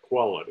production, but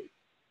quality.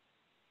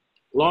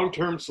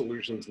 Long-term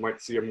solutions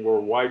might see a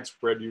more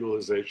widespread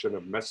utilization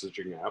of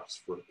messaging apps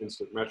for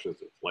instant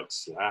messages like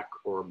Slack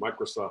or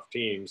Microsoft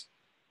Teams,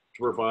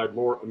 to provide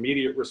more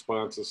immediate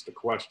responses to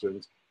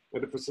questions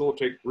and to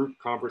facilitate group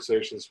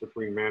conversations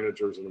between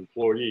managers and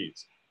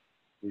employees.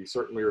 We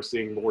certainly are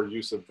seeing more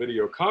use of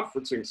video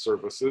conferencing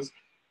services.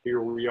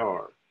 Here we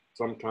are.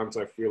 Sometimes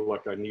I feel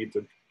like I need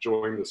to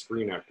join the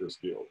Screen Actors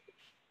Guild.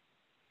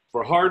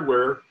 For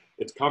hardware,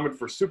 it's common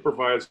for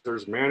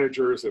supervisors,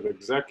 managers, and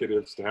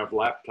executives to have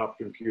laptop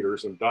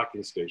computers and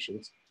docking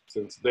stations,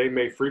 since they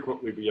may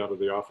frequently be out of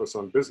the office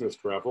on business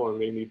travel and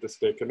they need to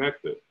stay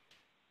connected.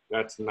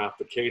 That's not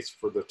the case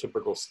for the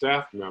typical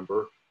staff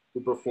member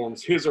who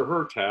performs his or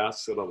her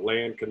tasks at a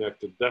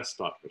LAN-connected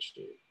desktop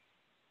machine.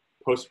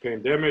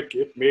 Post-pandemic,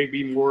 it may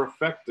be more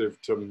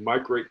effective to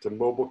migrate to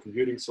mobile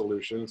computing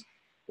solutions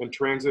and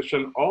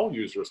transition all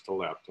users to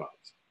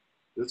laptops.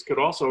 This could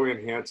also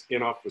enhance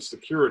in-office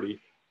security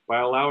by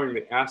allowing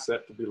the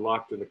asset to be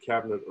locked in a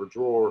cabinet or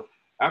drawer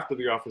after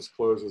the office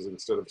closes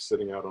instead of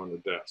sitting out on the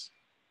desk.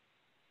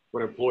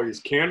 When employees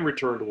can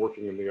return to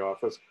working in the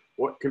office,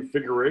 what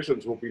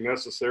configurations will be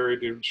necessary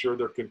to ensure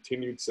their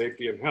continued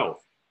safety and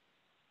health?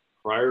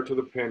 Prior to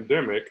the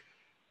pandemic,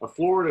 a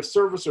floor in a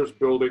servicer's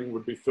building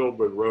would be filled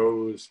with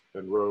rows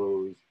and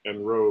rows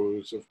and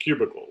rows of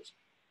cubicles,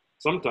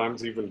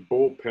 sometimes even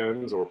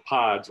bullpens or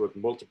pods with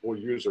multiple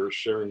users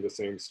sharing the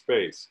same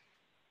space.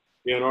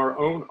 In our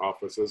own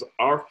offices,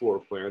 our floor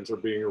plans are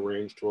being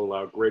arranged to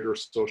allow greater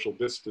social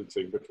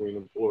distancing between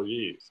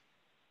employees.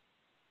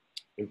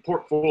 In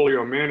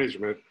portfolio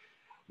management,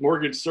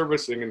 mortgage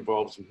servicing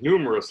involves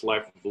numerous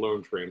life of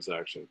loan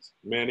transactions.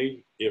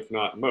 Many, if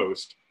not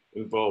most,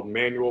 involve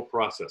manual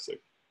processing.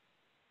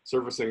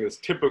 Servicing has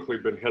typically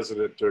been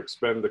hesitant to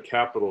expend the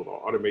capital to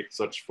automate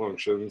such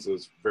functions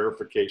as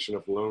verification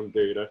of loan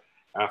data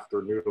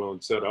after new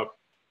loan setup,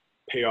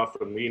 payoff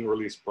and lien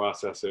release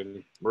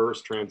processing,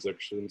 MERS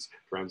transactions,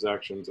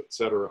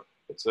 etc.,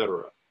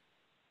 etc.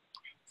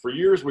 For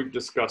years, we've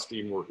discussed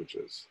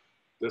e-mortgages.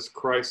 This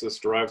crisis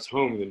drives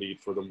home the need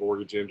for the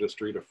mortgage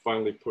industry to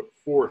finally put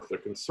forth a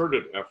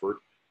concerted effort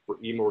for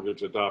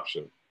e-mortgage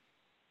adoption.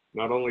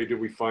 Not only do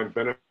we find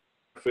benefit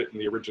in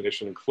the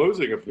origination and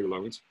closing of new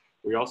loans,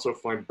 we also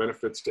find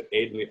benefits to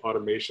aid in the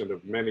automation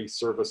of many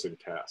servicing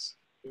tasks,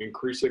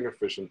 increasing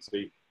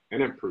efficiency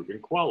and improving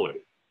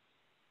quality.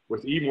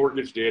 With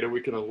e-mortgage data,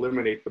 we can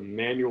eliminate the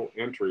manual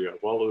entry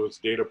of all those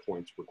data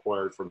points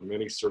required for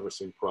many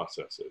servicing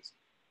processes.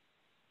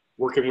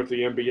 Working with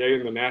the MBA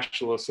and the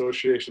National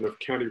Association of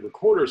County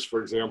Recorders,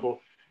 for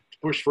example, to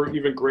push for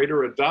even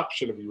greater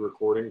adoption of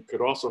e-recording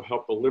could also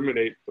help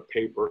eliminate the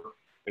paper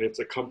and its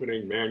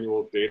accompanying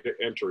manual data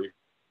entry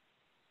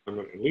and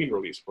lien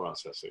release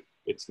processing.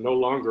 It's no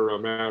longer a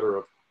matter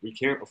of we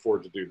can't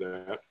afford to do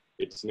that.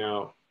 It's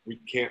now we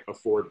can't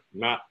afford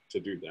not to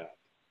do that.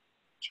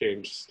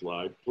 Change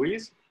slide,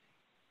 please.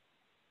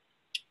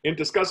 In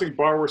discussing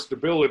borrower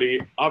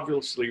stability,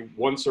 obviously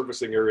one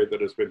servicing area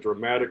that has been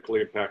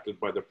dramatically impacted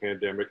by the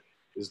pandemic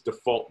is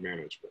default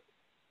management.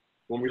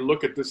 When we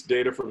look at this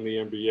data from the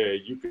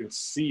MBA, you can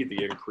see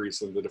the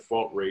increase in the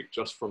default rate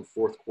just from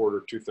fourth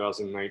quarter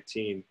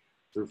 2019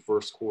 through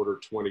first quarter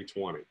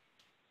 2020.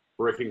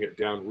 Breaking it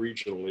down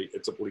regionally,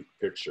 it's a bleak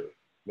picture.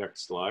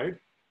 Next slide.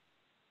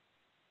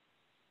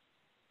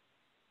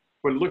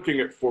 When looking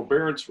at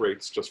forbearance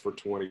rates just for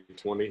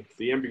 2020,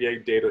 the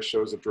MBA data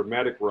shows a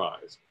dramatic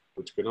rise,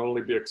 which can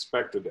only be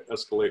expected to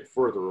escalate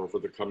further over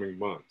the coming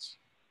months.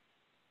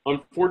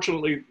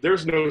 Unfortunately,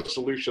 there's no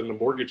solution the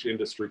mortgage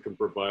industry can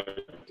provide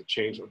to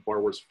change a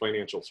borrower's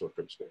financial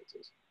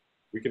circumstances.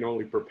 We can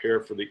only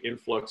prepare for the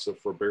influx of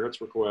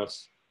forbearance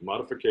requests,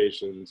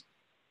 modifications,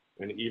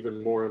 and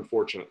even more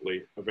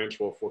unfortunately,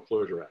 eventual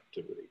foreclosure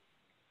activity.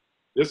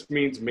 This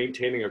means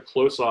maintaining a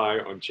close eye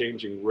on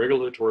changing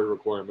regulatory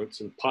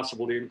requirements and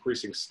possibly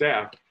increasing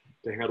staff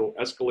to handle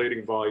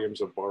escalating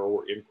volumes of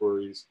borrower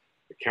inquiries,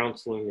 the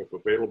counseling of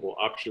available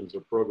options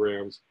or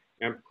programs,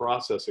 and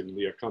processing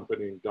the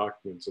accompanying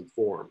documents and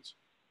forms,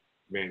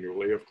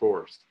 manually, of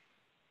course.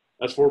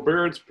 As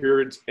forbearance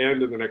periods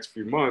end in the next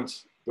few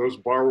months, those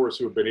borrowers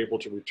who have been able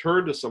to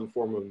return to some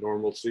form of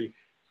normalcy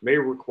may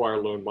require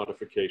loan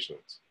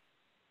modifications.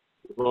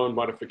 Loan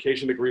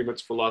modification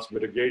agreements for loss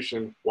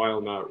mitigation,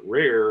 while not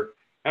rare,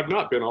 have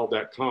not been all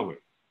that common.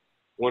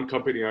 One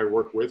company I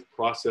work with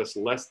processed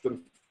less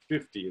than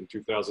 50 in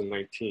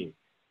 2019.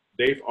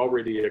 They've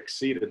already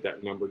exceeded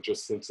that number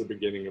just since the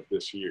beginning of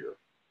this year.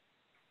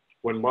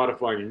 When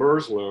modifying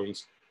MERS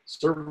loans,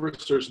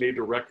 servicers need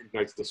to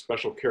recognize the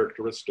special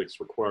characteristics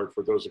required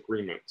for those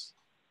agreements.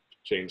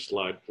 Change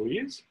slide,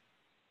 please.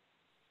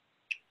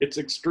 It's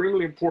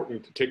extremely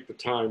important to take the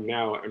time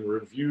now and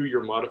review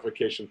your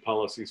modification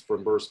policies for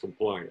MERS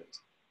compliance.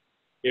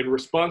 In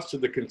response to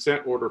the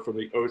consent order from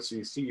the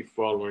OCC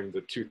following the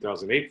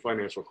 2008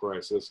 financial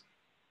crisis,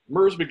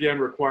 MERS began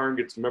requiring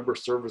its member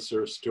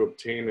servicers to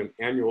obtain an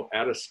annual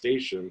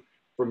attestation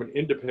from an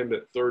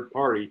independent third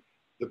party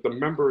that the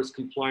member is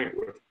compliant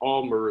with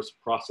all MERS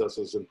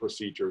processes and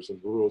procedures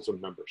and rules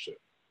of membership.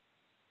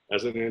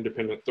 As an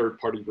independent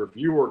third-party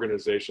review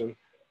organization,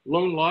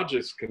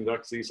 LoanLogix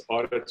conducts these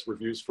audits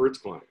reviews for its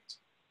clients.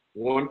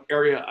 One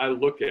area I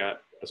look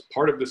at as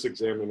part of this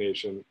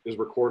examination is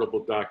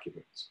recordable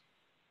documents.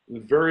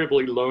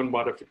 Invariably, loan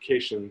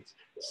modifications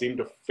seem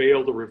to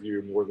fail the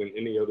review more than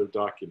any other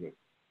document.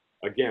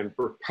 Again,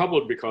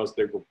 probably because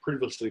they were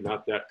previously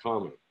not that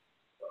common.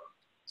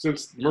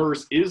 Since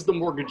MERS is the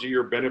mortgagee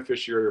or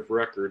beneficiary of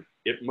record,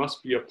 it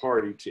must be a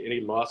party to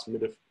any loss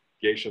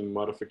mitigation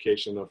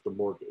modification of the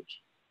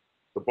mortgage.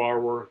 The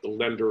borrower, the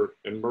lender,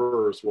 and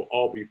MERS will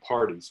all be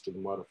parties to the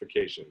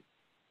modification.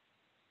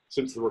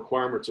 Since the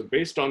requirements are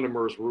based on the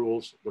MERS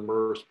rules, the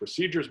MERS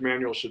Procedures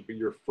Manual should be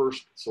your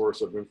first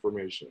source of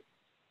information.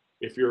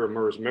 If you're a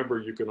MERS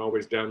member, you can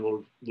always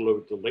download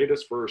the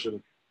latest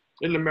version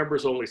in the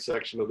members only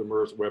section of the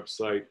MERS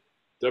website,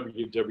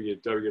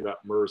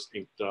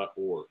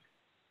 www.mersinc.org.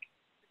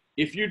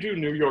 If you do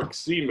New York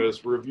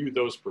CMAs, review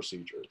those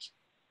procedures.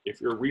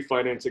 If you're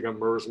refinancing a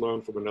MERS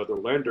loan from another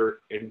lender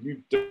and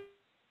you don't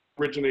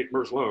originate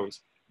MERS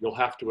loans, you'll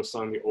have to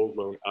assign the old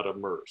loan out of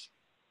MERS.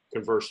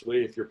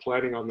 Conversely, if you're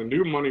planning on the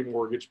new money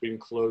mortgage being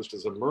closed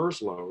as a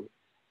MERS loan,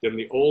 then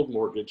the old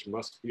mortgage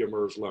must be a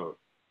MERS loan,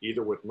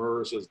 either with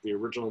MERS as the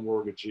original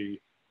mortgagee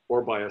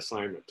or by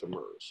assignment to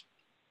MERS.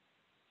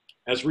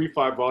 As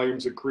refi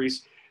volumes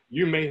increase,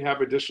 you may have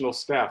additional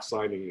staff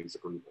signing these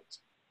agreements.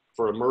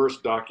 For a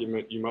MERS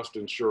document, you must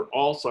ensure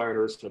all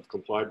signers have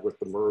complied with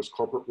the MERS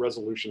Corporate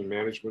Resolution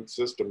Management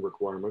System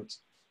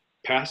requirements,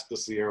 passed the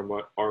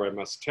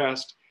CRMS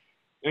test,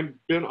 and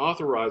been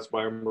authorized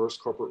by a MERS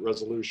corporate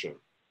resolution.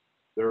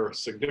 There are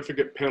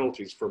significant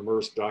penalties for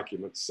MERS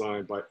documents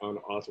signed by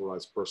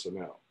unauthorized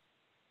personnel.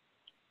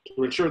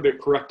 To ensure the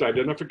correct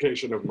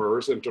identification of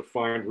MERS and to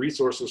find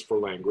resources for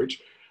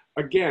language,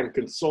 again,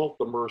 consult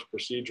the MERS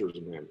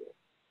Procedures Manual.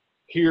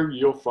 Here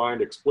you'll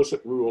find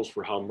explicit rules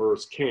for how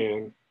MERS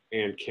can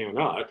and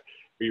cannot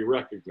be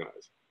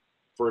recognized.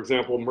 For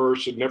example,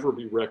 MERS should never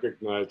be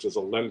recognized as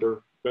a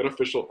lender,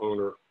 beneficial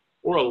owner,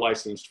 or a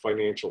licensed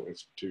financial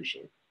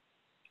institution.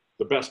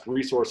 The best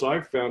resource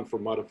I've found for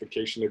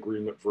modification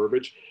agreement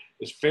verbiage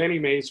is Fannie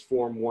Mae's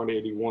Form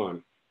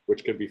 181,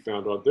 which can be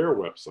found on their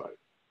website.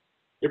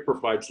 It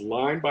provides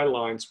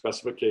line-by-line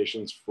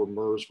specifications for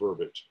MERS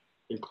verbiage,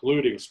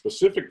 including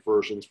specific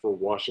versions for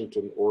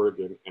Washington,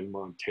 Oregon, and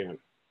Montana.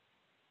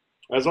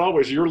 As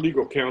always, your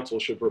legal counsel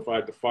should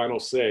provide the final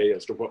say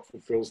as to what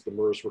fulfills the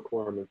MERS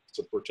requirements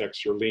and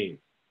protects your lien.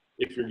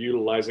 If you're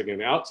utilizing an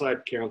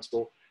outside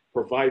counsel,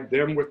 provide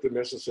them with the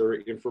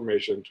necessary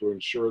information to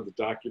ensure the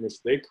documents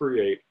they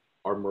create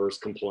are MERS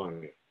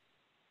compliant.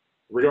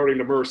 Regarding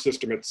the MERS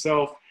system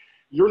itself,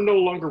 you're no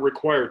longer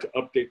required to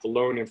update the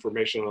loan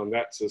information on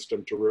that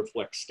system to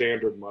reflect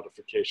standard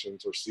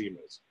modifications or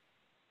CMAs.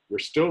 You're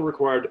still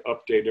required to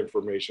update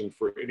information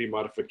for any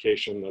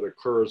modification that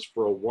occurs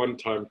for a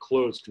one-time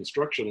closed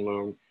construction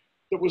loan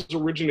that was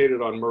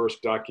originated on MERS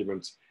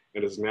documents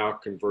and is now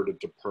converted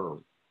to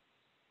PERM.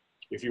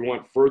 If you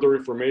want further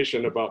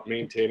information about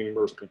maintaining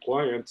MERS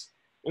compliance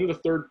and the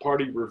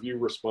third-party review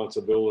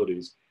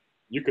responsibilities,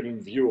 you can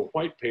view a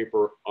white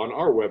paper on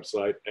our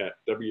website at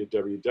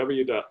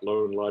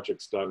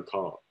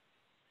www.loanlogics.com.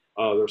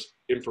 There's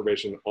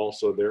information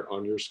also there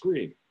on your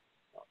screen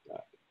about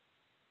that.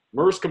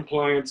 MERS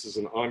compliance is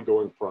an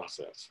ongoing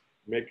process.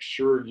 Make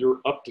sure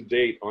you're up to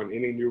date on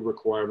any new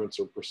requirements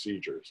or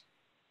procedures.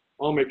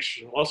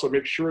 Also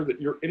make sure that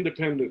your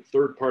independent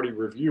third-party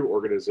review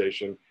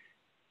organization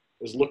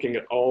is looking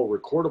at all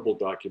recordable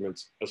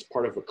documents as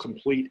part of a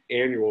complete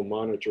annual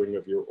monitoring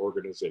of your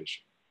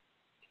organization.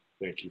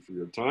 Thank you for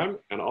your time,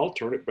 and I'll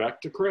turn it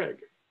back to Craig.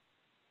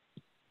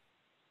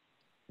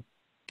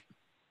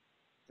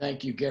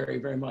 Thank you, Gary,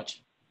 very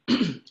much.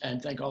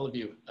 And thank all of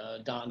you,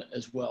 Don,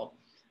 as well.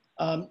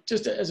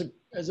 Just as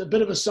a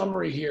bit of a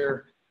summary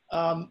here,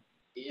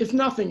 if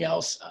nothing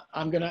else,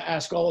 I'm going to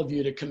ask all of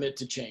you to commit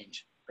to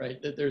change, right?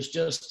 That there's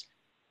just,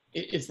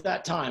 it's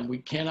that time. We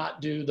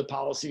cannot do the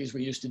policies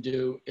we used to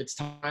do. It's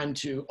time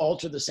to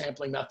alter the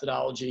sampling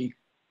methodology.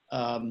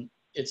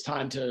 It's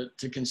time to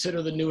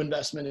consider the new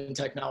investment in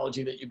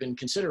technology that you've been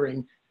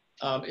considering.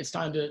 It's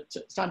time to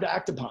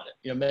act upon it.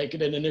 You know, make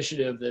it an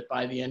initiative that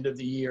by the end of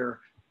the year,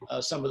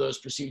 some of those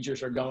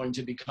procedures are going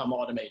to become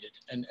automated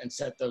and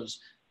set those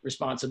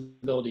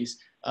responsibilities.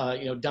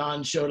 You know,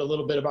 Don showed a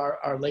little bit of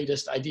our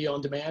latest idea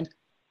on demand.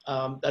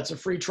 That's a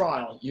free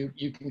trial.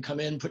 You can come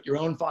in, put your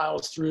own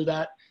files through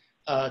that,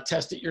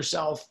 test it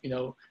yourself.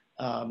 You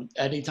know,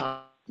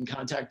 anytime you can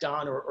contact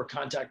Don or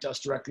contact us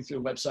directly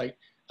through the website,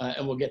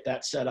 and we'll get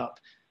that set up.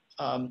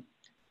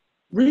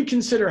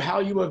 Reconsider how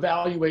you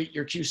evaluate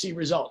your QC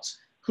results.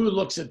 Who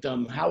looks at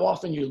them? How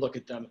often you look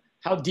at them?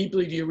 How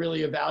deeply do you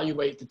really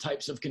evaluate the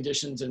types of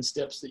conditions and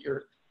steps that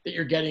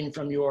you're getting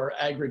from your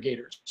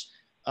aggregators?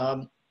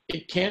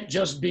 It can't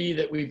just be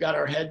that we've got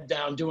our head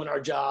down doing our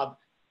job.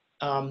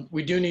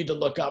 We do need to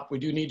look up. We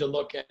do need to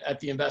look at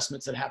the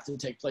investments that have to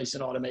take place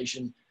in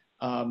automation.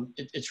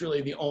 It's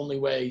really the only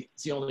way,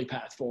 it's the only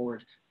path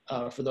forward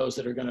for those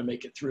that are going to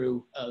make it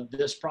through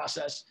this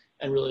process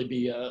and really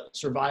be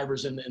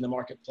survivors in the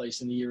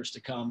marketplace in the years to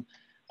come.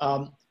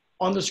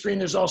 On the screen,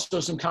 there's also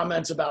some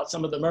comments about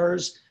some of the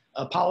MERS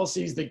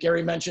policies that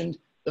Gary mentioned.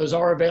 Those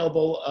are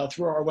available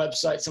through our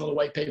website, some of the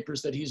white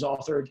papers that he's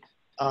authored,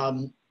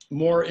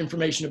 more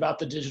information about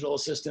the digital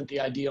assistant, the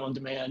ID on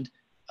demand,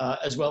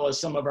 as well as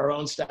some of our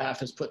own staff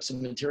has put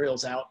some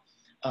materials out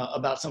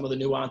about some of the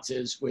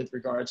nuances with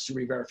regards to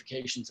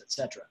re-verifications, et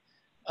cetera.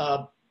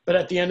 But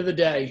at the end of the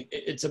day,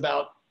 it's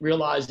about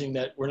realizing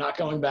that we're not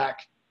going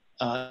back.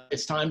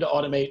 It's time to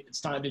automate,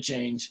 it's time to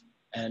change.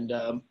 And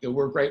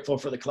we're grateful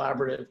for the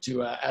collaborative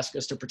to ask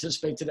us to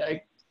participate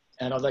today.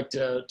 And I'd like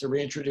to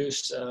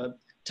reintroduce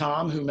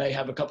Tom, who may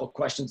have a couple of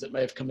questions that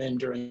may have come in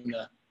during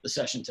the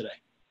session today.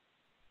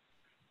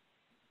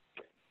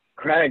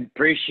 Craig,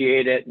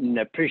 appreciate it, and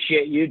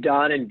appreciate you,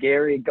 Don and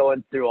Gary,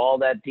 going through all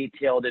that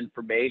detailed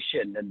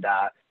information. And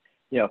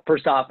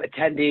first off,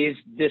 attendees,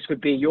 this would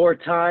be your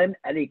time.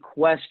 Any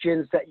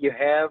questions that you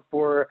have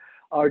for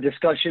our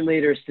discussion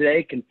leaders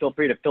today, can feel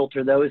free to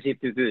filter those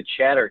either through the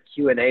chat or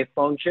Q&A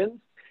functions.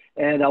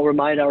 And I'll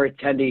remind our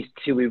attendees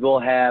too, we will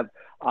have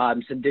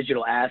some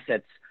digital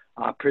assets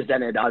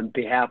presented on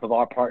behalf of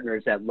our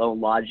partners at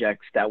LoanLogix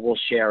that we'll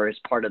share as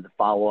part of the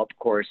follow-up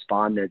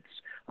correspondence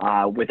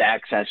with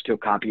access to a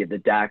copy of the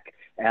deck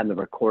and the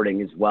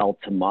recording as well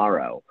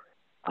tomorrow.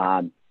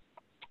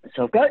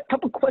 So I've got a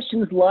couple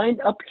questions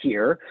lined up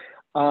here.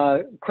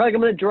 Craig,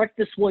 I'm going to direct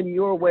this one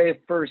your way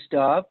first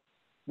off.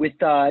 With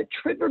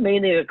TRID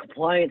remaining a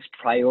compliance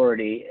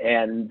priority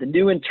and the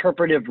new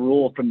interpretive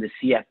rule from the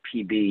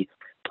CFPB,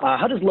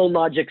 how does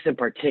LoanLogix in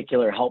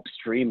particular help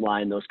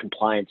streamline those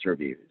compliance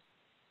reviews?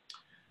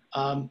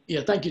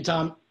 Yeah, thank you,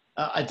 Tom.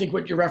 I think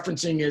what you're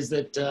referencing is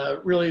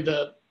that really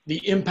the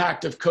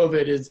impact of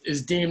COVID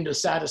is deemed a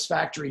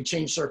satisfactory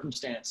change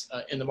circumstance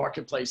in the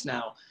marketplace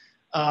now.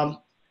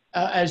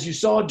 As you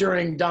saw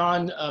during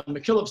Don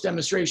McKillop's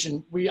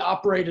demonstration, we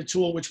operate a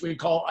tool which we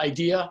call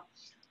IDEA.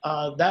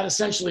 That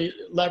essentially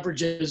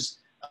leverages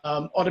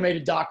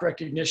automated doc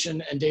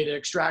recognition and data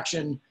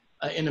extraction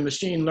in a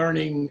machine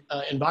learning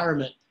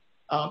environment.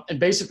 And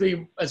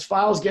basically, as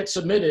files get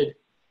submitted,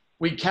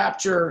 we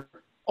capture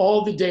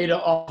all the data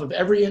off of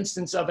every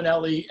instance of an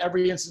LE,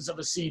 every instance of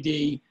a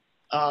CD.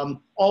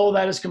 All of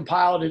that is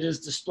compiled. It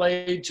is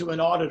displayed to an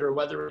auditor,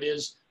 whether it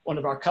is one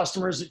of our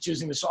customers that's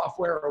using the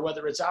software or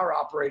whether it's our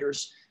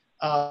operators.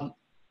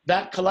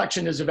 That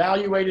collection is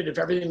evaluated. If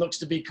everything looks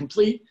to be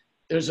complete,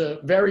 there's a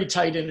very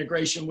tight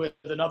integration with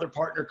another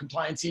partner,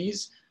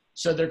 ComplianceEase.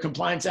 So their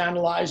compliance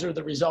analyzer,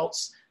 the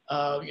results,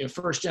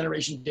 first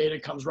generation data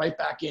comes right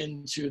back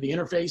into the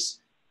interface,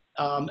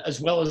 as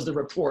well as the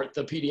report,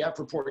 the PDF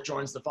report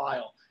joins the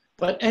file.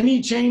 But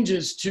any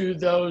changes to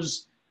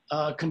those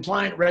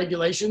compliant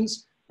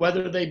regulations,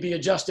 whether they be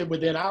adjusted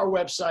within our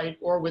website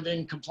or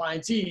within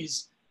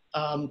ComplianceEase,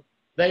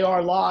 they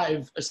are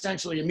live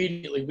essentially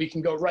immediately. We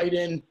can go right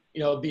in,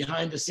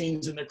 behind the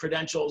scenes in the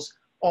credentials,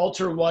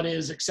 alter what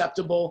is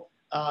acceptable,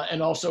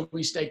 and also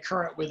we stay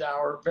current with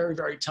our very,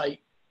 very tight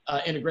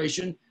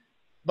integration.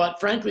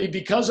 But frankly,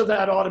 because of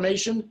that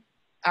automation,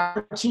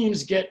 our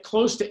teams get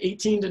close to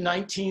 18 to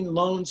 19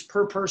 loans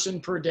per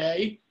person per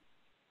day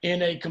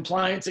in a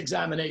compliance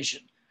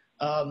examination.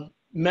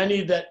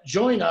 Many that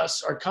join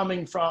us are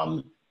coming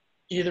from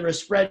either a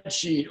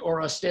spreadsheet or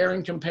a stare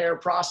and compare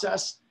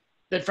process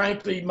that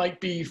frankly might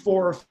be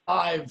 4 or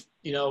 5,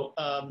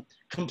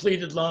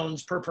 completed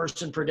loans per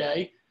person per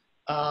day.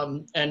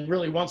 And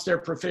really once they're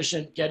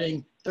proficient,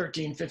 getting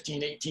 13,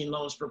 15, 18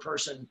 loans per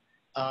person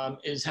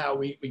is how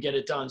we get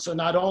it done. So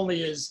not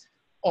only is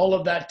all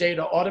of that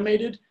data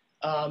automated,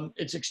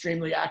 it's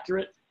extremely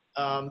accurate,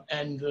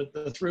 and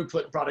the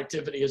throughput and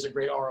productivity is a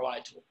great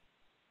ROI tool.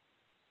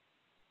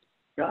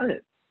 Got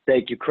it.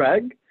 Thank you,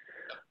 Craig.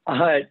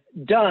 Don,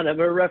 I'm going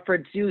to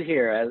reference you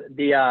here.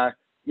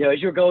 As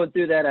you're going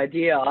through that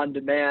IDEA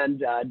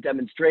on-demand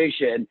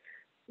demonstration,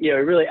 it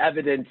really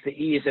evidenced the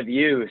ease of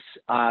use.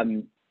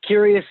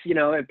 Curious,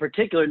 in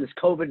particular in this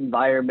COVID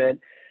environment,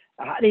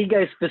 how do you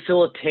guys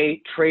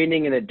facilitate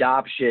training and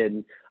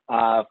adoption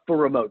for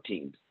remote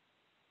teams?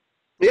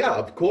 Yeah,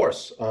 of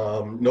course.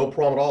 No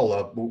problem at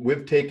all.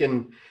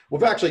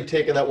 We've actually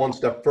taken that one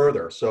step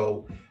further.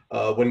 So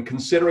when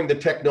considering the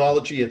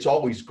technology, it's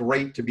always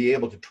great to be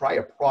able to try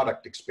a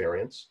product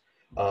experience,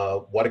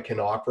 what it can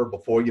offer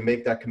before you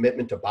make that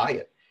commitment to buy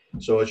it.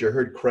 So as you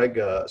heard Craig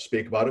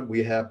speak about it,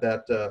 we have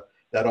that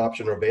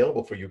option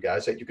available for you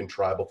guys that you can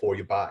try before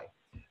you buy,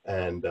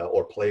 and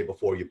or play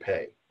before you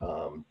pay.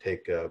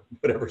 Take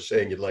whatever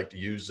saying you'd like to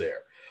use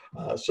there.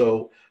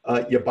 So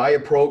you buy a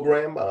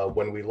program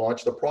when we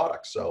launch the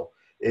product. So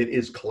it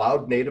is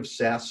cloud native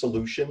SaaS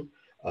solution.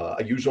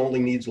 A user only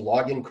needs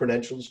login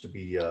credentials to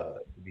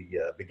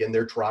begin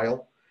their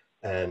trial.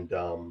 And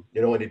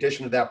in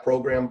addition to that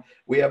program,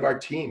 we have our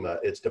team.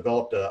 It's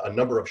developed a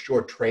number of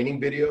short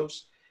training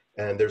videos,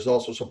 and there's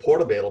also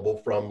support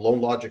available from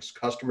LoanLogix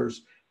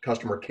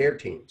customer care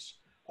teams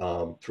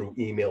through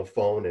email,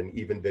 phone, and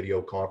even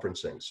video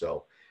conferencing.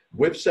 So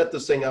we've set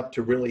this thing up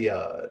to really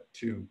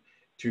to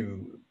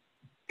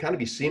kind of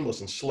be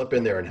seamless and slip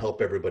in there and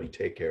help everybody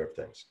take care of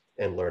things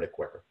and learn it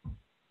quicker.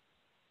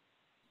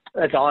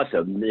 That's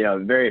awesome.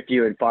 Very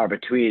few and far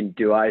between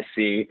do I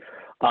see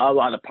a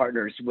lot of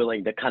partners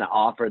willing to kind of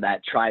offer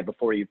that try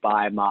before you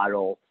buy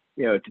model,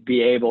 you know, to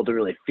be able to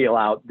really feel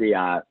out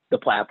the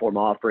platform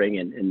offering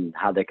and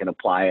how they can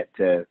apply it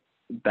to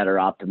better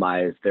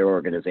optimize their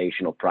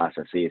organizational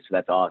processes. So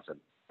that's awesome.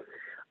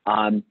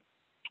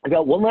 I've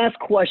got one last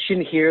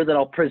question here that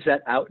I'll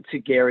present out to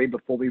Gary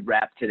before we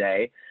wrap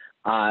today.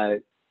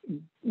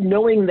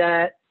 Knowing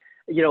that,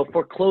 you know,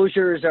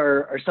 foreclosures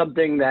are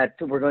something that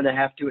we're going to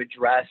have to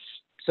address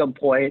some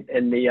point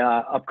in the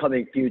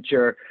upcoming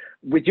future.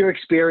 With your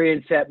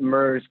experience at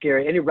MERS,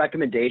 Gary, any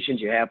recommendations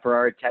you have for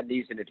our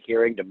attendees in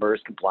adhering to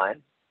MERS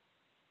compliance?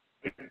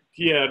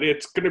 Yeah,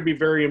 it's going to be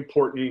very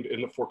important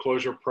in the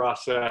foreclosure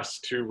process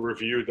to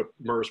review the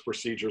MERS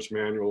procedures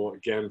manual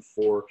again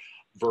for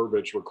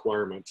verbiage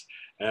requirements.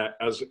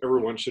 As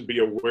everyone should be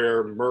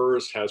aware,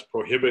 MERS has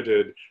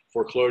prohibited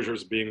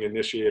foreclosures being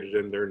initiated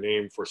in their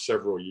name for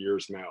several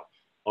years now.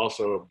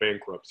 Also,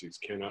 bankruptcies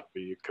cannot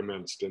be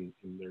commenced in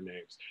their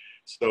names.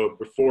 So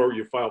before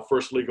you file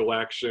first legal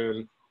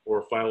action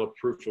or file a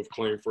proof of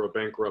claim for a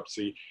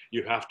bankruptcy,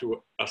 you have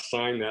to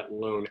assign that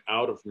loan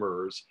out of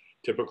MERS,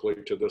 typically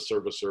to the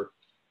servicer,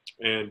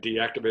 and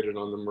deactivate it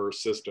on the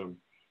MERS system.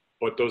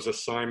 But those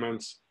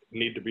assignments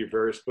need to be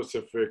very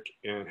specific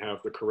and have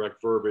the correct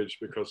verbiage,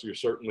 because you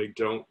certainly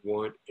don't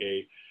want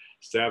a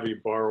savvy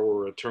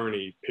borrower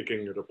attorney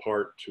picking it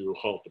apart to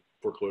halt the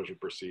foreclosure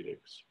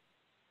proceedings.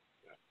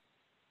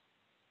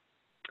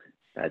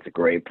 That's a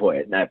great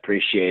point, and I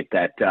appreciate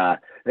that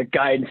the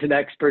guidance and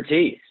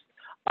expertise.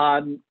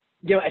 You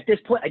know, at this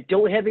point, I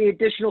don't have any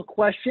additional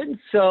questions,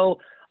 so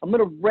I'm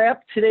going to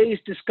wrap today's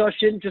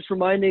discussion, just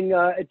reminding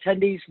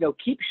attendees, you know,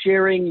 keep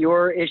sharing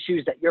your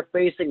issues that you're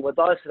facing with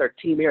us and our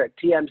team here at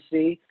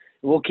TMC.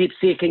 We'll keep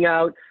seeking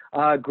out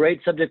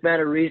great subject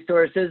matter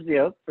resources, you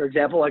know, for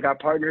example, like our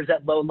partners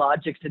at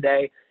LoanLogix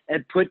today,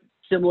 and put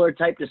similar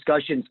type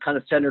discussions kind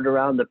of centered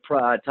around the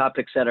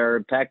topics that are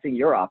impacting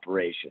your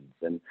operations.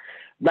 And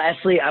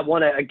lastly, I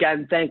want to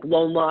again thank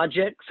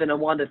LoanLogix, and I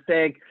want to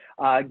thank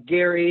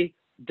Gary,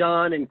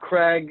 Don, and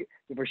Craig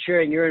for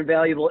sharing your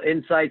invaluable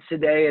insights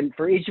today, and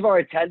for each of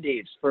our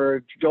attendees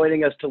for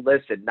joining us to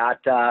listen.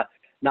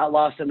 Not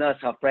lost on us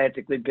how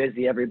frantically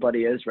busy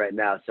everybody is right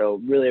now.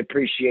 So really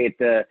appreciate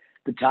the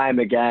time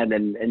again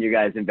and you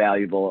guys'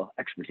 invaluable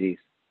expertise.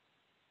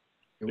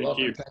 You're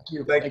welcome. Thank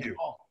you. Thank you.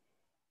 All.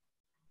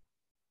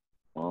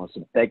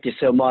 Awesome. Thank you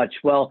so much.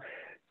 Well,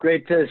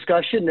 great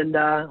discussion, and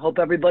hope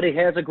everybody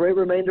has a great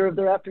remainder of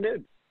their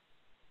afternoon.